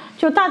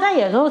就大家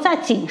也都在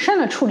谨慎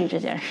的处理这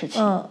件事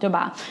情，对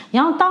吧？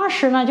然后当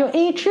时呢，就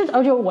A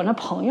就我那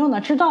朋友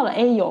呢知道了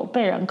A 有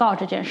被人告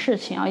这件事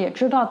情啊，也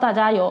知道大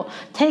家有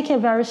take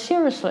it very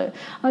seriously。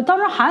当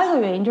中还有一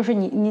个原因就是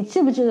你记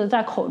不记得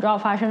在口罩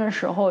发生的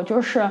时候，就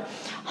是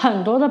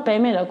很多的北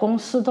美的公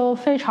司都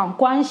非常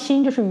关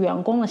心就是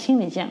员工的心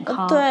理健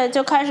康，对，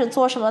就开始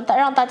做什么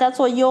让大家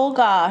做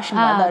yoga 什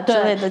么的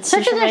之类的，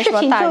其实没什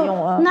么大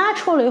用啊。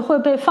naturally 会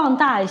被放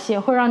大一些，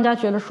会让大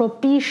家觉得说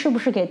B 是不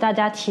是给大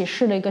家提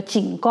示了一个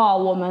警告，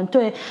我们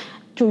对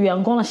就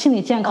员工的心理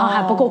健康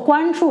还不够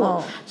关注，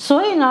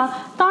所以呢，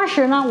当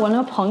时呢，我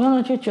那朋友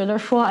呢就觉得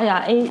说，哎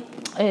呀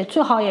A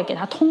最好也给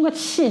他通个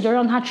气，就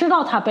让他知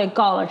道他被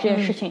告了这件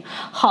事情，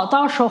好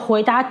到时候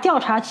回答调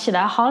查起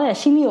来，好歹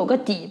心里有个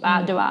底吧，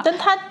对吧？但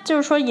他就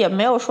是说也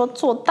没有说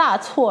做大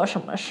错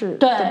什么事，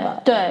对吧？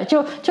对，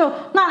就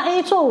那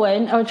A 作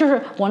为就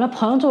是我那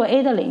朋友作为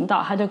A 的领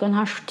导，他就跟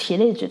他提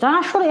了一句，当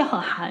然说的也很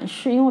含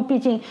蓄，因为毕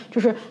竟就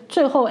是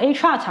最后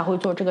HR 才会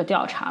做这个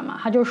调查嘛，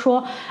他就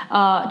说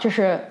就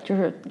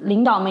是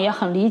领导们也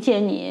很理解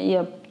你，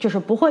也就是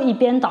不会一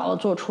边倒的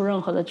做出任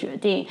何的决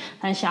定，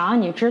但想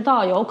让你知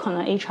道有可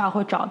能 HR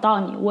会找到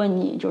你，问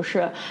你就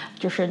是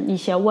一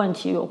些问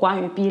题有关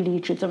于 B 离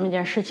职这么一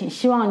件事情，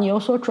希望你有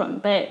所准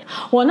备。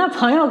我那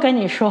朋友跟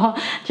你说，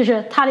就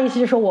是他的意思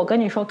就是我跟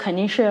你说肯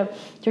定是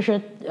就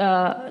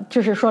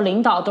是说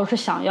领导都是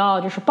想要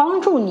就是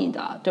帮助你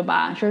的，对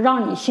吧？是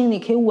让你心里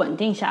可以稳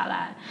定下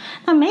来。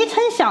那没曾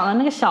想的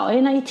那个小 A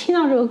呢，一听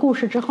到这个故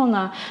事之后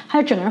呢，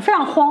他就整个人非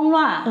常慌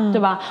乱，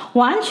对吧？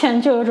完全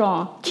就有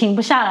种停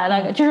不下来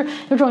的，就是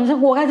有种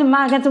我该怎么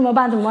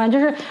办，就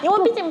是因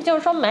为毕竟就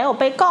是说没有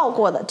被告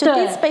过的，就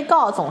第一次被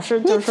告总是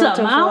你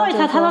怎么安慰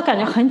他，他都感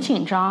觉很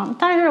紧张。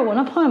但是我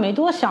那朋友没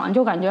多想，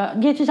就感觉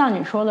就像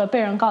你说的，被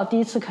人告第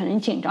一次肯定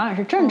紧张也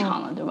是正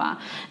常的，对吧？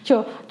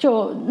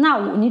那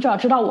你只要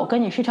知道我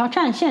跟你是一条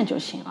战线就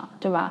行了，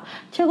对吧？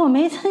结果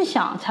没曾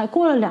想，才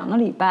过了2个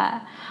礼拜，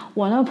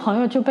我那朋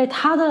友就被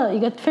他的一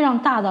个非常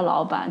大的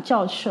老板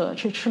叫去了，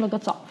去吃了个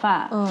早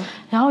饭，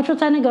然后就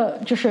在那个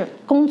就是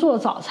工作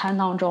早餐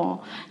当中，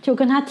就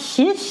跟他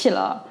提起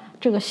了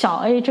这个小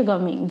A 这个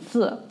名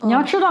字。你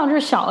要知道，就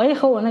是小 A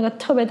和我那个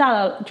特别大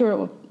的就是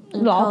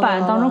老板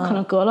当中，可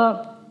能隔了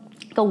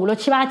个5、6、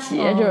7、8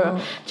级，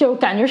就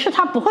感觉是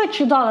他不会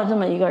知道的这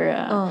么一个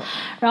人，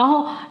然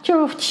后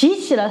就提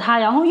起了他，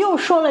然后又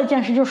说了一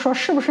件事，就说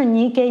是不是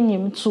你给你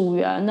们组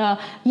员的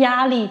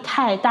压力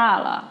太大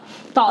了，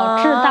导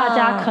致大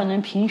家可能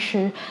平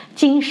时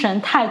精神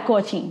太过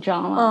紧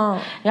张了，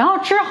然后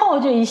之后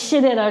就一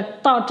系列的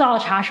调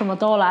查什么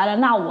都来了，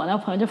那我那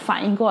朋友就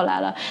反应过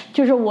来了，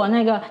就是我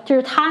那个就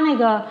是他那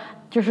个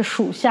就是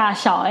属下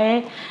小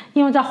A，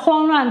 因为在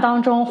慌乱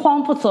当中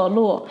慌不择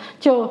路，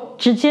就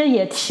直接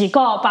也提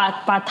告，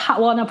把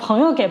我那朋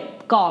友给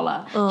告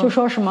了，就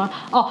说什么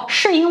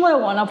是因为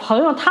我的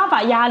朋友他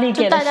把压力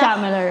给了下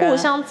面的人，互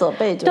相责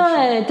备，就是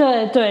对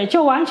对对，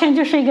就完全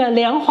就是一个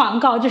连环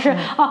告，就是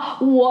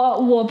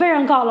我被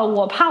人告了，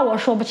我怕我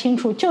说不清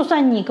楚，就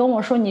算你跟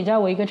我说你在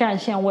我一个战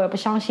线，我也不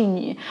相信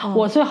你，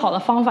我最好的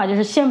方法就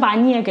是先把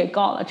你也给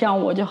告了，这样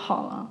我就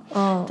好了。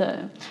对，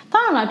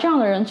当然了，这样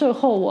的人最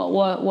后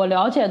我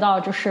了解到，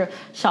就是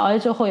小 A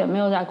最后也没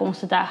有在公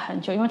司待很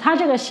久，因为他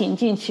这个行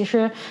径其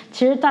实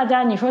大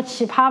家你说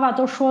奇葩吧，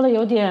都说的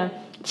有点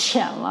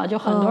浅了，就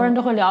很多人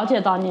都会了解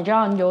到你这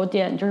样有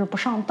点就是不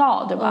上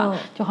道，对吧？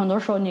就很多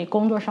时候你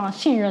工作上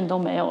信任都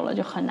没有了，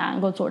就很难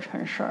够做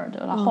成事儿，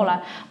对吧？后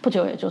来不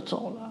久也就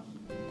走了。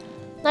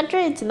那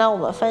这一集呢，我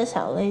们分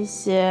享了一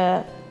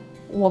些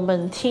我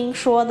们听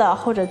说的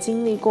或者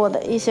经历过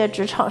的一些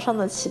职场上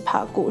的奇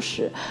葩故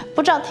事，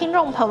不知道听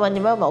众朋友们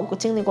你们有没有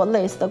经历过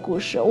类似的故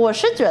事？我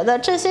是觉得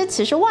这些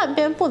其实万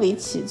变不离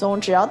其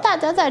宗，只要大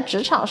家在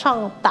职场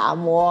上打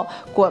磨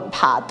滚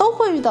爬，都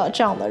会遇到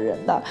这样的人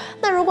的。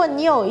那如果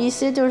你有一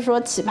些就是说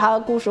奇葩的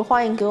故事，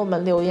欢迎给我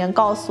们留言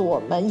告诉我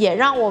们，也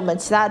让我们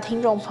其他的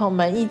听众朋友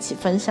们一起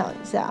分享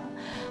一下。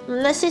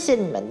那谢谢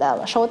你们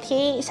的收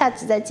听，下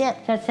期再见。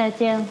下期再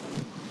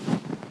见。